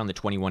here, right around the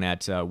 21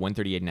 at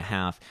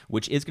 138.5,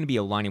 which is going to be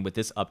aligning with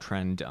this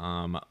uptrend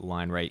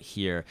line right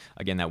here.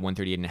 Again, that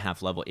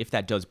 138.5 level. If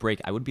that does break,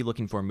 I would be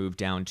looking for a move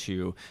down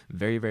to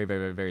very, very, very,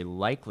 very, very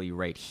likely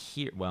right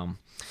here. Well,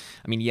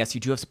 I mean, yes, you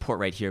do have support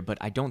right here, but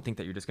I don't think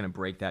that you're just going to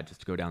break that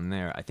just to go down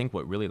there. I think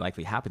what really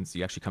likely happens is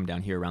you actually come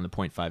down here around the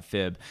 0.5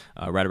 fib,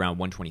 right around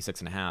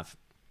 126.5.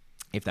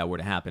 If that were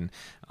to happen.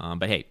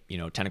 But hey, you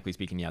know, technically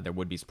speaking, yeah, there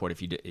would be support if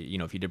you did, you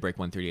know, if you did break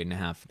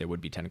 138.5, there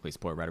would be technically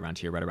support right around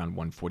here, right around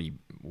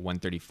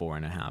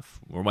 134.5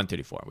 or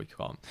 134, we could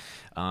call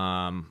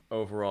them.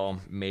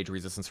 Overall, major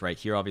resistance right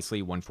here,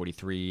 obviously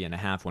 143.5,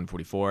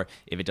 144.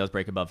 If it does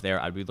break above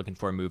there, I'd be looking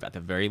for a move at the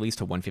very least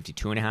to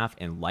 152.5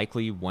 and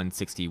likely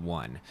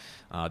 161.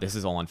 This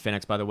is all on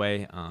Finex, by the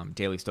way.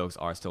 Daily Stokes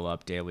are still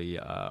up. Daily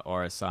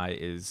RSI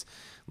is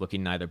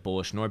looking neither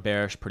bullish nor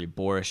bearish, pretty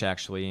boorish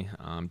actually.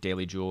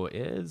 Daily Jewel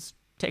is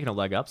taking a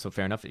leg up, so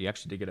fair enough. You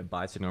actually did get a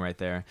buy signal right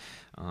there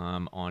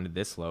on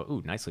this low.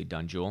 Ooh, nicely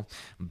done, Jewel.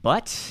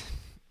 But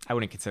I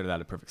wouldn't consider that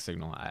a perfect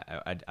signal.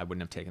 I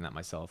wouldn't have taken that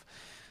myself.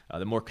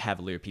 The more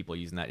cavalier people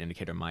using that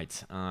indicator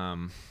might.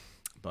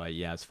 But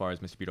yeah, as far as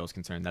Mr. Buteral is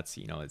concerned, that's,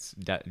 you know, it's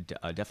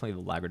definitely the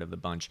laggard of the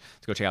bunch.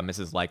 Let's go check out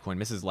Mrs. Litecoin.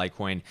 Mrs.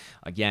 Litecoin,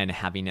 again,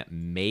 having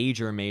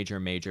major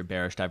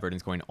bearish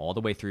divergence going all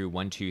the way through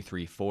 1, 2,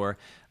 3, 4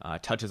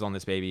 touches on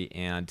this baby,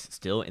 and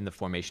still in the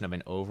formation of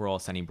an overall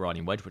ascending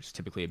broadening wedge, which is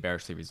typically a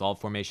bearishly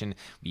resolved formation.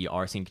 We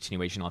are seeing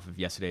continuation off of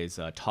yesterday's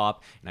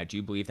top, and I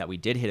do believe that we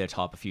did hit a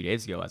top a few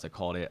days ago, as I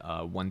called it,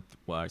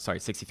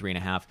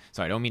 63.5.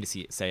 Sorry, I don't mean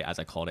to say as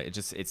I called it.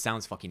 It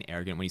sounds fucking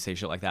arrogant when you say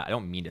shit like that. I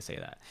don't mean to say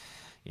that.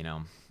 You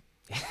know,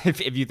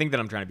 if you think that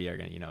I'm trying to be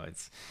arrogant, you know,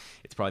 it's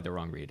probably the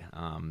wrong read.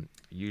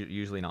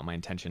 Usually not my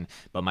intention.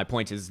 But my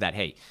point is that,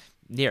 hey,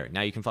 here,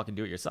 now you can fucking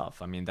do it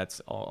yourself. I mean, that's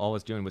all I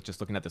was doing was just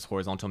looking at this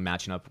horizontal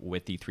matching up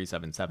with the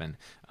 377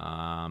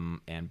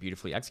 and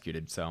beautifully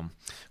executed. So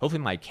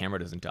hopefully my camera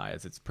doesn't die,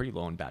 as it's pretty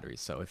low in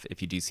batteries. So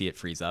if you do see it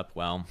freeze up,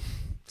 well,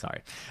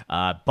 sorry.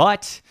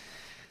 But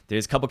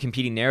there's a couple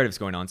competing narratives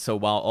going on. So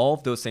while all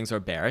of those things are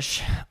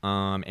bearish,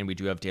 and we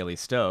do have daily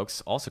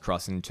Stokes also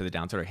crossing to the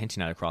downside or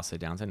hinting at a cross to the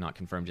downside, not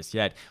confirmed just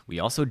yet, we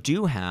also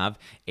do have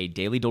a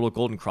daily Dodo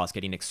Golden Cross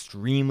getting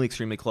extremely,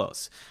 extremely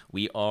close.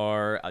 We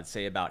are, I'd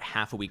say, about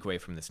half a week away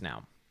from this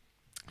now.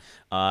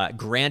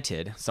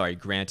 Granted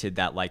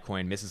that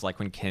Litecoin, Mrs.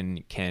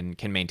 Litecoin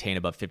can maintain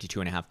above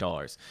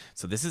 $52.50.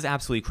 So this is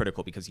absolutely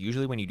critical, because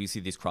usually when you do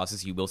see these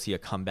crosses, you will see a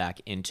comeback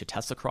into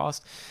Tesla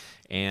cross,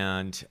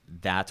 and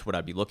that's what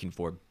I'd be looking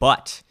for.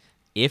 But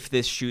if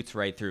this shoots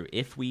right through,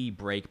 if we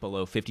break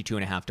below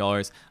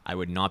 $52.50, I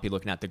would not be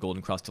looking at the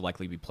golden cross to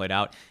likely be played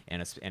out.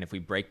 And if we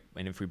break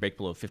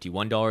below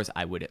 $51,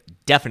 I would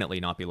definitely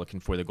not be looking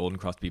for the golden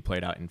cross to be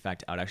played out. In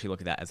fact, I would actually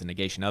look at that as a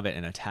negation of it,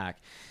 an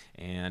attack.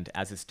 And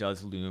as this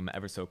does loom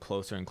ever so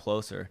closer and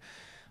closer,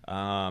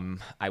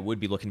 I would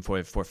be looking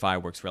for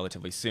fireworks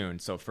relatively soon.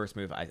 So first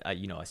move,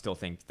 I still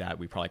think that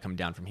we probably come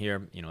down from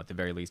here, at the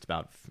very least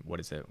about, what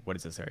is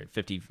this area,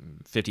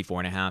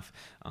 54.5,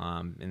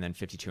 and then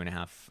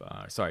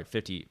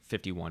 52.5,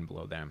 51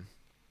 below them.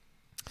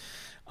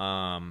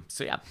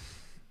 So yeah,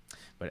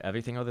 but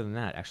everything other than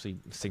that, actually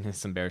seeing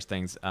some bearish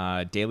things.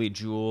 Daily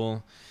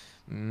Jewel,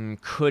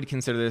 could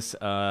consider this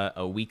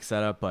a weak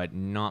setup, but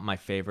not my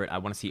favorite. I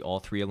want to see all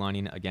three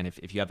aligning. Again,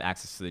 if you have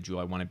access to the Jewel,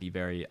 I want to be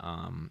very,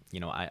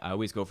 I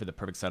always go for the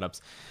perfect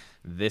setups.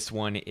 This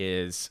one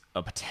is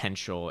a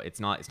potential. It's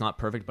not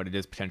perfect, but it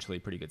is potentially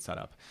a pretty good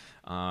setup.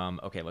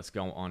 Okay, let's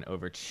go on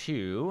over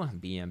to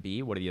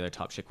BNB. What are the other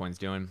top shitcoins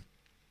doing?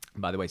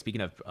 By the way,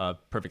 speaking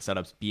of perfect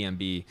setups,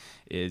 BNB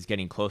is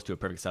getting close to a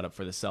perfect setup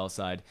for the sell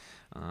side.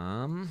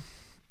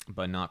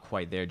 But not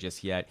quite there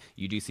just yet.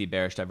 You do see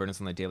bearish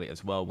divergence on the daily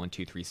as well. 1,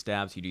 2, 3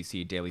 stabs. You do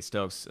see daily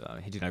Stokes.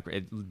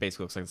 It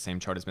basically looks like the same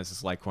chart as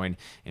Mrs. Litecoin.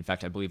 In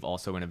fact, I believe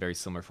also in a very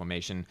similar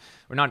formation,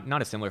 or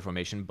not a similar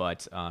formation,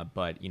 but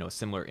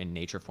similar in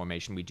nature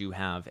formation. We do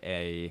have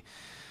a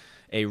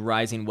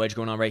rising wedge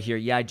going on right here.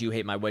 Yeah, I do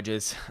hate my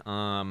wedges.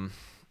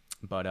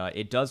 But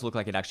it does look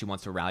like it actually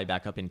wants to rally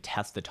back up and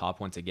test the top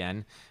once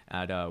again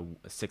at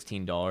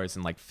 $16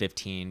 and like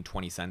 15,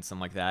 20 cents, something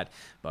like that.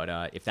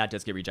 But if that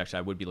does get rejected,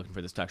 I would be looking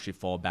for this to actually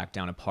fall back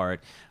down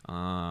apart,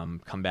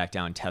 come back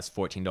down, test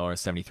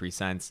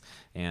 $14.73.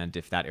 And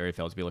if that area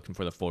fails, be looking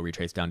for the full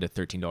retrace down to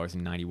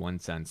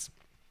 $13.91.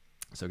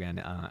 So again,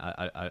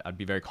 I'd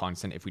be very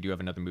cognizant if we do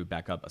have another move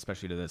back up,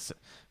 especially to this.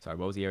 Sorry,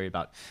 what was the area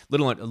about?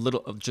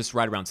 Little, just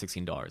right around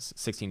 $16.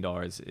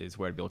 $16 is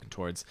where I'd be looking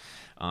towards.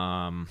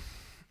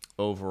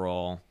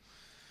 Overall,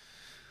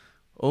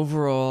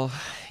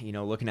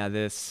 looking at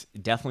this,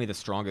 definitely the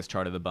strongest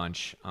chart of the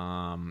bunch.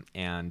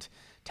 And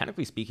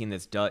technically speaking,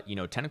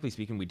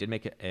 we did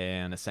make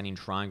an ascending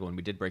triangle, and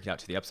we did break it out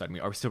to the upside. And we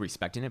are still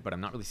respecting it, but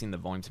I'm not really seeing the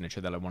volume signature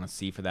that I want to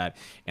see for that.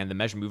 And the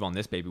measure move on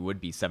this baby would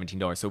be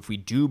 $17. So if we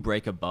do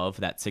break above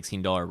that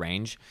 $16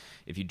 range,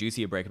 if you do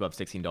see a break above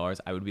 $16,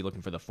 I would be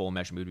looking for the full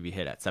measure move to be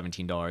hit at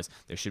 $17.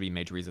 There should be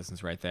major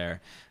resistance right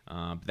there.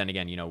 But then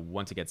again,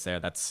 once it gets there,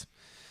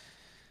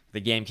 the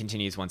game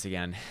continues once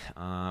again.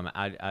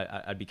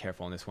 I'd be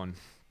careful on this one.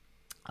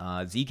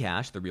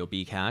 Zcash, the real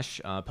Bcash,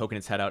 poking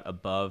its head out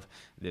above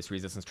this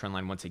resistance trend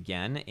line once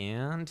again.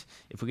 And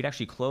if we could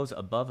actually close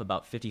above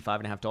about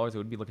 $55.50, I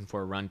would be looking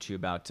for a run to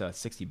about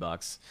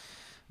 $60.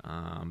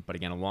 But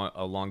again,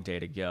 a long day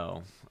to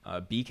go.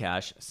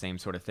 Bcash, same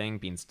sort of thing.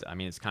 It's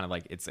kind of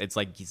like it's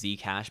like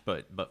Zcash,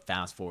 but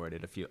fast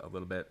forwarded a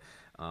little bit.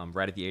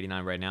 Right at the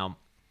 89 right now.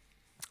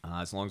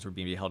 As long as we're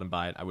being held in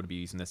by it, I would be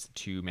using this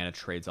to manage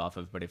trades off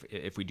of. But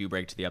if we do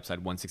break to the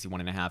upside,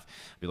 161.5, I'd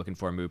be looking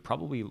for a move,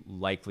 probably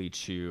likely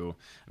to,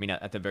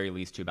 at the very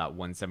least to about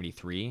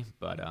 173.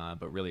 But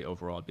really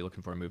overall, I'd be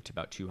looking for a move to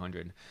about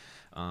 200.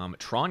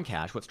 Tron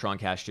Cash, what's Tron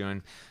Cash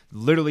doing?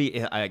 Literally,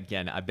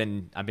 again, I've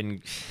been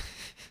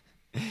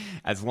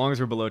as long as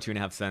we're below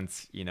 2.5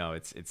 cents,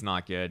 it's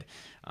not good.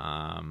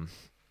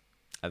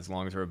 As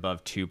long as we're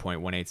above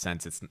 2.18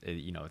 cents,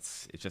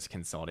 it's just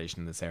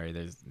consolidation in this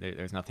area.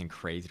 There's nothing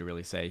crazy to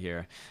really say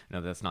here.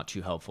 No, that's not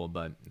too helpful,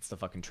 but it's the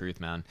fucking truth,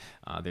 man.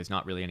 There's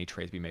not really any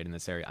trades to be made in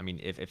this area.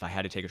 If I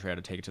had to take a trade, I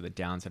would take it to the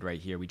downside right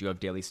here. We do have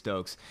daily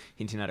Stokes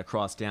hinting at a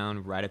cross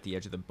down right at the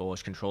edge of the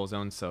bullish control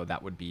zone, so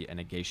that would be a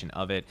negation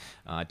of it.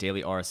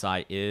 Daily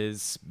RSI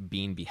is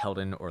being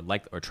beholden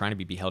or trying to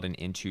be beholden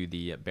into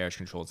the bearish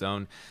control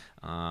zone.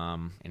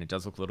 And it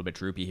does look a little bit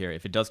droopy here.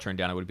 If it does turn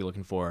down, I would be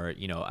looking for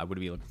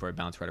a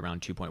bounce right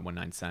around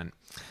 2.19 cent.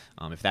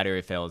 If that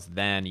area fails,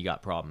 then you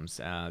got problems.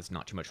 It's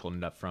not too much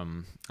holding up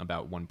from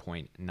about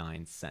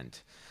 1.9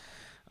 cent.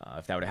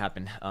 If that were to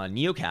happen.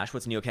 Neocash,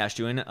 what's Neocash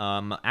doing?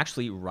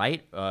 Actually,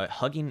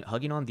 hugging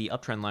on the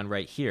uptrend line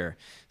right here.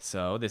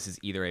 So this is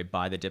either a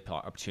buy the dip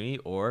opportunity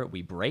or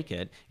we break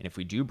it. And if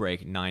we do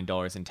break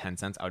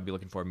 $9.10, I would be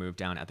looking for a move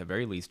down at the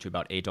very least to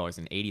about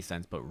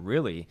 $8.80. But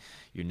really,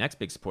 your next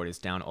big support is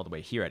down all the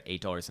way here at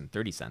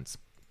 $8.30.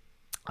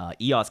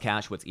 EOS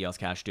Cash, what's EOS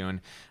Cash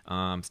doing?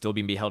 Still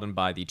being beholden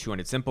by the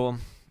 200 simple.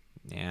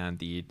 and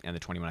the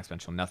 21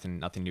 exponential.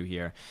 Nothing new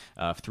here.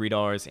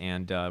 $3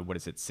 and what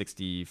is it,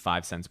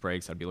 65 cents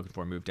breaks, I'd be looking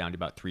for a move down to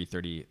about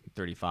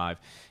 330.35.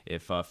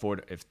 If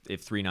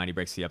 390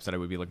 breaks the upside, I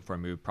would be looking for a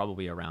move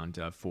probably around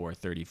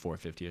 430,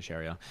 450ish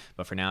area.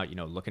 But for now,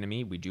 looking at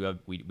me, we do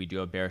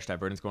have bearish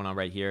divergence going on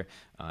right here.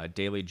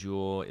 Daily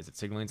Jewel, is it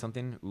signaling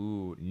something?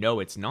 Ooh, no,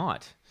 it's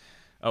not.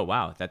 Oh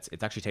wow,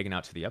 it's actually taken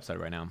out to the upside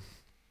right now.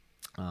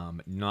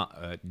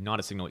 Not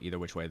a signal either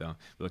which way though.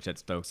 We looked at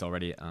Stokes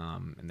already,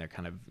 and they're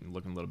kind of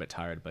looking a little bit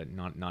tired, but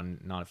not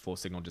a full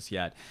signal just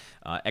yet.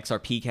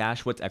 XRP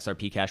Cash, what's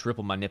XRP Cash?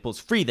 Ripple my nipples,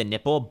 free the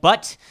nipple,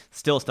 but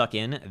still stuck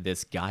in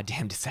this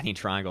goddamn descending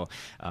triangle.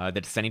 The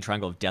descending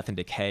triangle of death and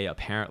decay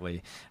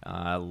apparently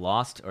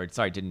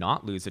did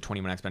not lose the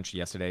 21 exponential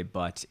yesterday,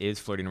 but is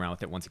flirting around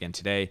with it once again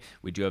today.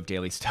 We do have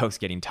daily Stokes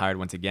getting tired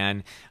once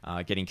again,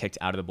 getting kicked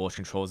out of the bullish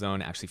control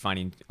zone, actually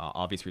finding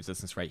obvious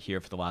resistance right here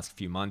for the last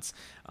few months.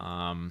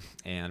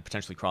 And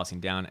potentially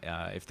crossing down.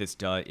 If this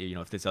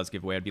does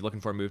give way, I'd be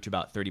looking for a move to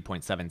about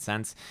 30.7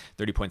 cents.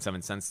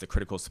 30.7 cents, the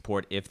critical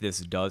support. If this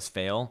does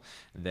fail,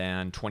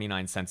 then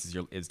 29 cents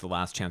is the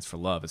last chance for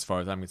love, as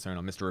far as I'm concerned,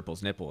 on Mr.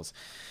 Ripple's nipples.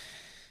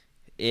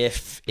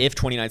 If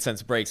 29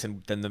 cents breaks,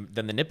 and then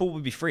the nipple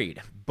will be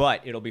freed,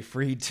 but it'll be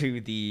freed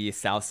to the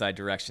south side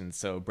direction.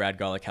 So Brad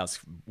Garlick has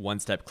one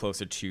step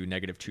closer to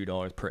negative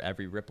 $2 per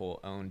every Ripple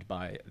owned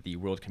by the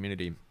world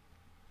community.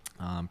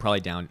 Probably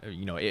down,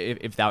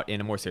 if that,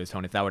 in a more serious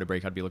tone, if that were to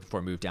break, I'd be looking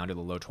for a move down to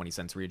the low 20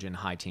 cents region,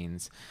 high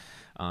teens.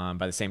 By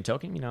the same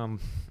token,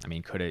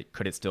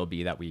 could it still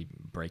be that we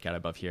break out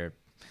above here?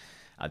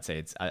 I'd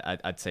say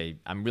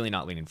I'm really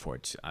not leaning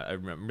forward to.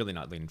 I'm really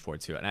not leaning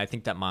forward to it, and I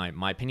think that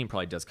my opinion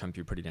probably does come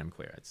through pretty damn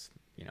clear. It's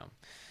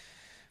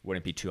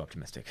wouldn't be too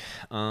optimistic.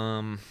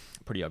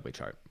 Pretty ugly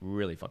chart.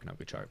 Really fucking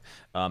ugly chart.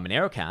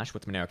 Monero Cash.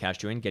 What's Monero Cash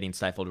doing? Getting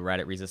stifled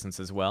right at resistance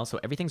as well. So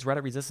everything's right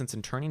at resistance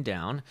and turning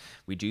down.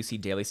 We do see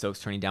daily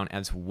Stokes turning down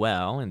as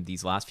well. And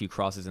these last few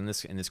crosses in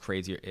this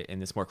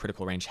more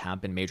critical range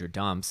have been major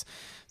dumps.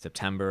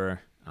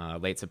 September.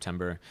 Late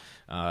September,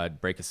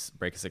 break a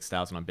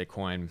 6,000 on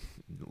Bitcoin,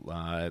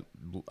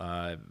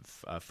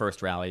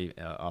 first rally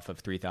off of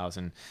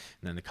 3,000, and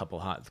then a couple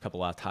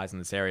last highs in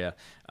this area.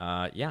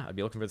 Yeah, I'd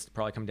be looking for this to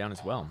probably come down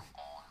as well.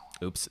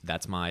 Oops,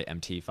 that's my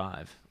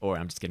MT5, or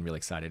I'm just getting really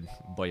excited.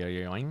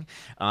 Boing.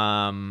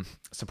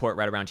 Support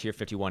right around here,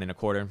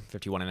 51.25,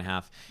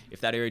 51.5. If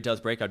that area does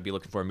break, I'd be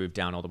looking for a move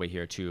down all the way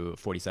here to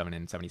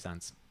 47.70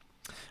 cents.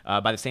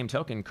 By the same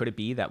token, could it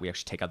be that we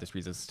actually take out this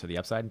resistance to the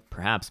upside?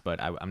 Perhaps,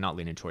 but I'm not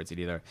leaning towards it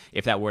either.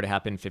 If that were to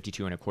happen,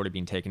 52.25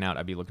 being taken out,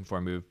 I'd be looking for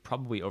a move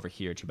probably over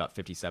here to about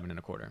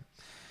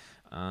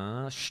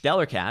 57.25.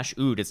 Stellar Cash.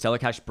 Ooh, did Stellar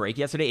Cash break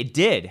yesterday? It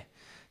did.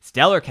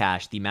 Stellar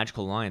Cash, the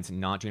Magical Alliance,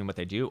 not doing what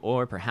they do,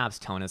 or perhaps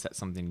telling us that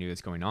something new is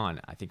going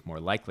on. I think more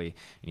likely.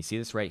 And you see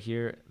this right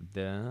here,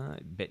 the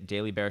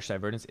daily bearish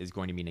divergence is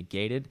going to be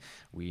negated.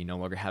 We no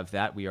longer have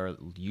that. We are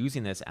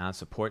using this as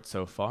support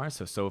so far.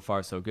 So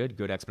far, so good.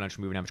 Good exponential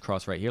moving average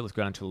cross right here. Let's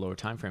go down to the lower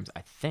time frames.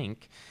 I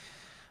think.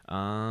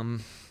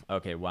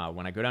 Okay, wow.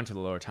 When I go down to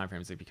the lower time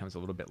frames, it becomes a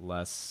little bit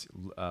less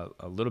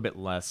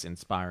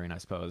inspiring, I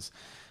suppose.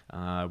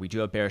 We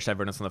do have bearish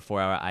divergence on the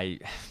 4-hour.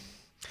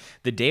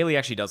 The daily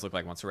actually does look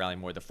like it wants to rally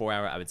more. The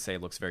 4-hour, I would say,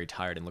 looks very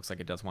tired and looks like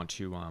it does want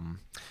to,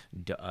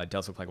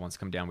 does look like it wants to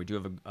come down. We do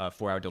have a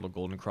 4-hour dildo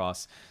golden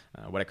cross.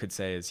 What I could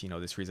say is,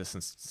 this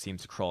resistance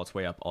seems to crawl its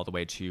way up all the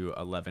way to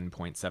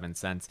 11.7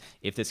 cents.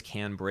 If this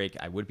can break,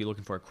 I would be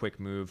looking for a quick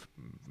move,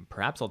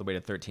 perhaps all the way to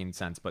 13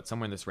 cents, but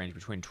somewhere in this range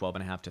between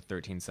 12.5 to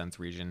 13 cents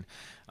region.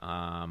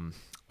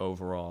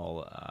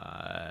 Overall,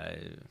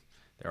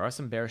 there are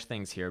some bearish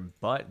things here,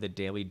 but the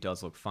daily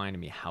does look fine to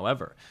me.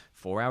 However,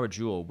 4-hour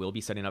Jewel will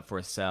be setting up for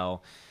a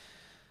sell.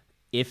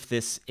 If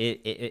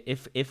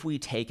we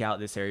take out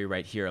this area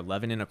right here,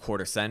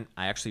 11.25 cent,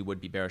 I actually would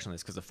be bearish on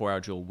this because the 4-hour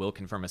Jewel will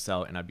confirm a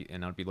sell, and I'd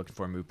be looking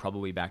for a move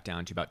probably back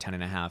down to about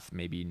 10.5,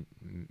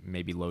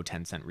 maybe low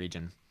 10 cent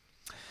region.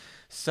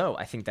 So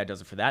I think that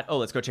does it for that. Oh,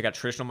 let's go check out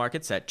traditional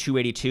markets at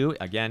 282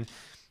 again.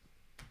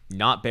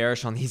 Not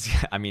bearish on these.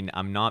 I mean,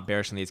 I'm not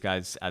bearish on these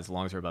guys as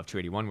long as we're above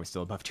 281. We're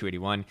still above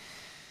 281.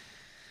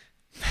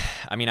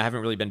 I mean, I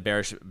haven't really been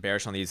bearish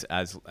on these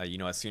as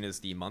as soon as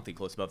the monthly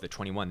closed above the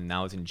 21, and that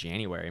was in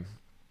January.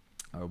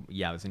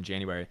 Yeah, it was in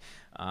January,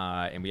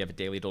 and we have a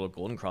daily dollar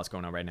golden cross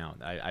going on right now.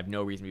 I have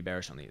no reason to be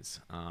bearish on these.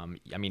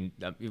 I mean,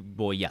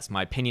 well, yes,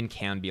 my opinion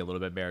can be a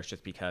little bit bearish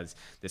just because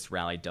this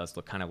rally does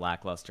look kind of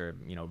lackluster.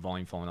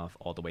 Volume falling off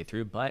all the way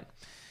through, but.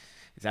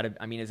 Is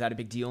that a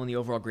big deal in the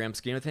overall grand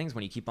scheme of things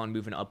when you keep on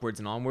moving upwards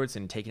and onwards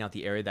and taking out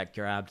the area that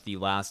grabbed the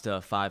last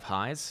 5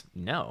 highs?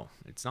 No,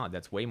 it's not.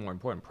 That's way more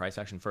important. Price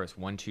action first.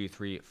 1, 2,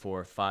 3,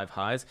 4, 5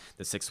 highs.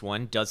 The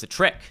 6-1 does the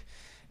trick.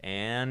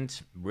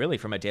 And really,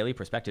 from a daily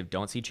perspective,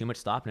 don't see too much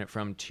stopping it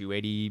from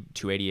 280,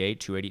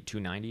 288, 280,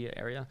 290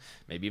 area,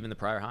 maybe even the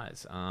prior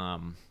highs.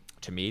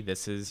 to me,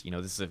 this is,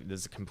 this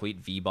is a complete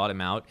V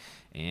bottom out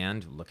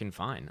and looking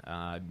fine.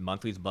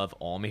 Monthly's above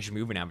all major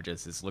moving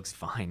averages. This looks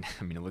fine.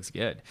 I mean, it looks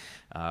good.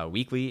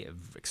 Weekly,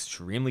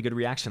 extremely good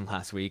reaction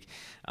last week,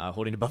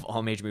 holding above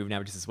all major moving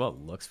averages as well.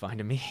 Looks fine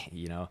to me.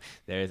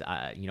 There's,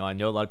 I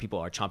know a lot of people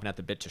are chomping at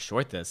the bit to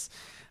short this,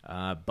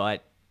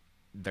 but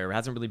there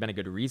hasn't really been a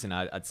good reason.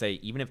 I'd say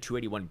even if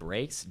 281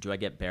 breaks, do I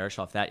get bearish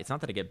off that? It's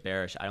not that I get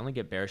bearish. I only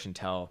get bearish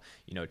until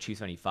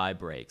 275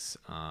 breaks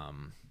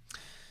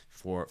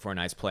for a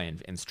nice play.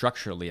 And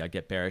structurally, I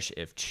get bearish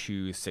if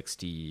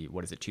 260.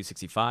 What is it?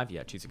 265? Yeah,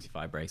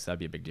 265 breaks. That'd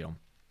be a big deal.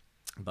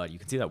 But you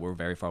can see that we're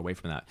very far away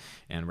from that.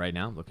 And right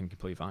now, looking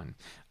completely fine.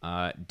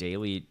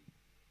 Daily.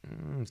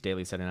 Is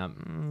daily setting up?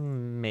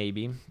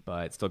 Maybe,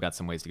 but still got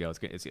some ways to go.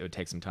 It would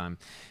take some time.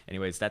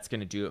 Anyways, that's going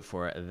to do it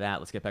for that.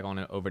 Let's get back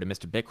on over to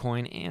Mr.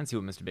 Bitcoin and see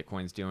what Mr.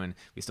 Bitcoin's doing.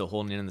 We still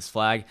holding in this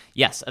flag?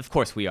 Yes, of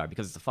course we are,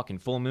 because it's a fucking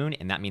full moon,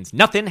 and that means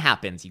nothing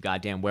happens, you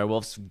goddamn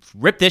werewolves.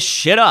 Rip this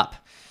shit up.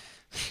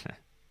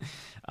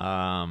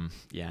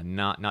 Yeah,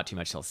 not too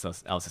much else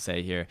to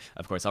say here.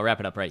 Of course, I'll wrap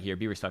it up right here.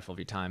 Be respectful of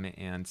your time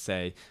and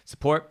say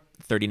support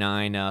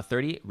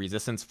 39.30,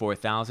 resistance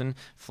 4,000,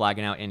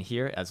 flagging out in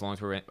here. As long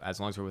as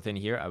we're within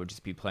here, I would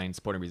just be playing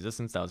support and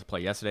resistance. That was a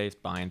play yesterday.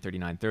 Buying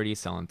 39.30,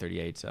 selling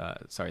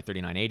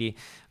 39.80.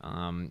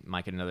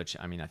 Might get another.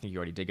 I think you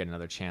already did get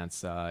another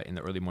chance in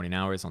the early morning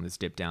hours on this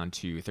dip down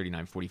to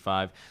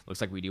 39.45. Looks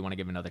like we do want to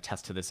give another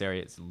test to this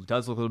area. It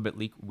does look a little bit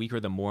weaker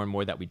the more and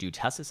more that we do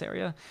test this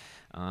area.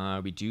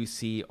 We do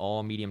see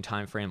all medium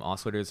time frame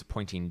oscillators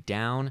pointing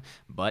down,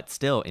 but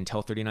still,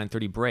 until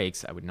 39.30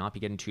 breaks, I would not be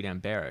getting too damn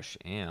bearish.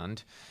 And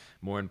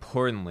more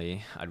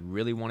importantly, I'd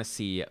really want to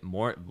see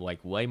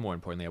way more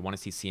importantly, I want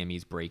to see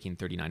CMEs breaking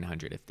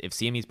 3,900. If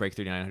CMEs break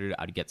 3,900,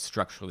 I'd get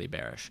structurally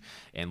bearish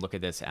and look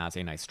at this as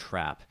a nice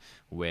trap,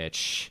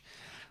 which,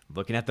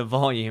 looking at the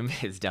volume,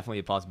 is definitely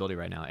a possibility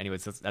right now.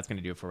 Anyways, that's going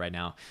to do it for right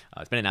now.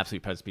 It's been an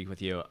absolute pleasure to speak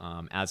with you.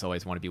 As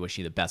always, want to be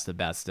wishing you the best of the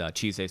best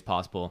Tuesdays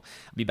possible.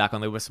 I'll be back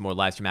on later with some more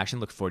live stream action.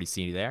 Look forward to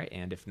seeing you there.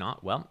 And if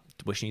not, well,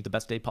 wishing you the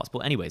best day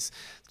possible. Anyways,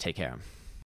 take care.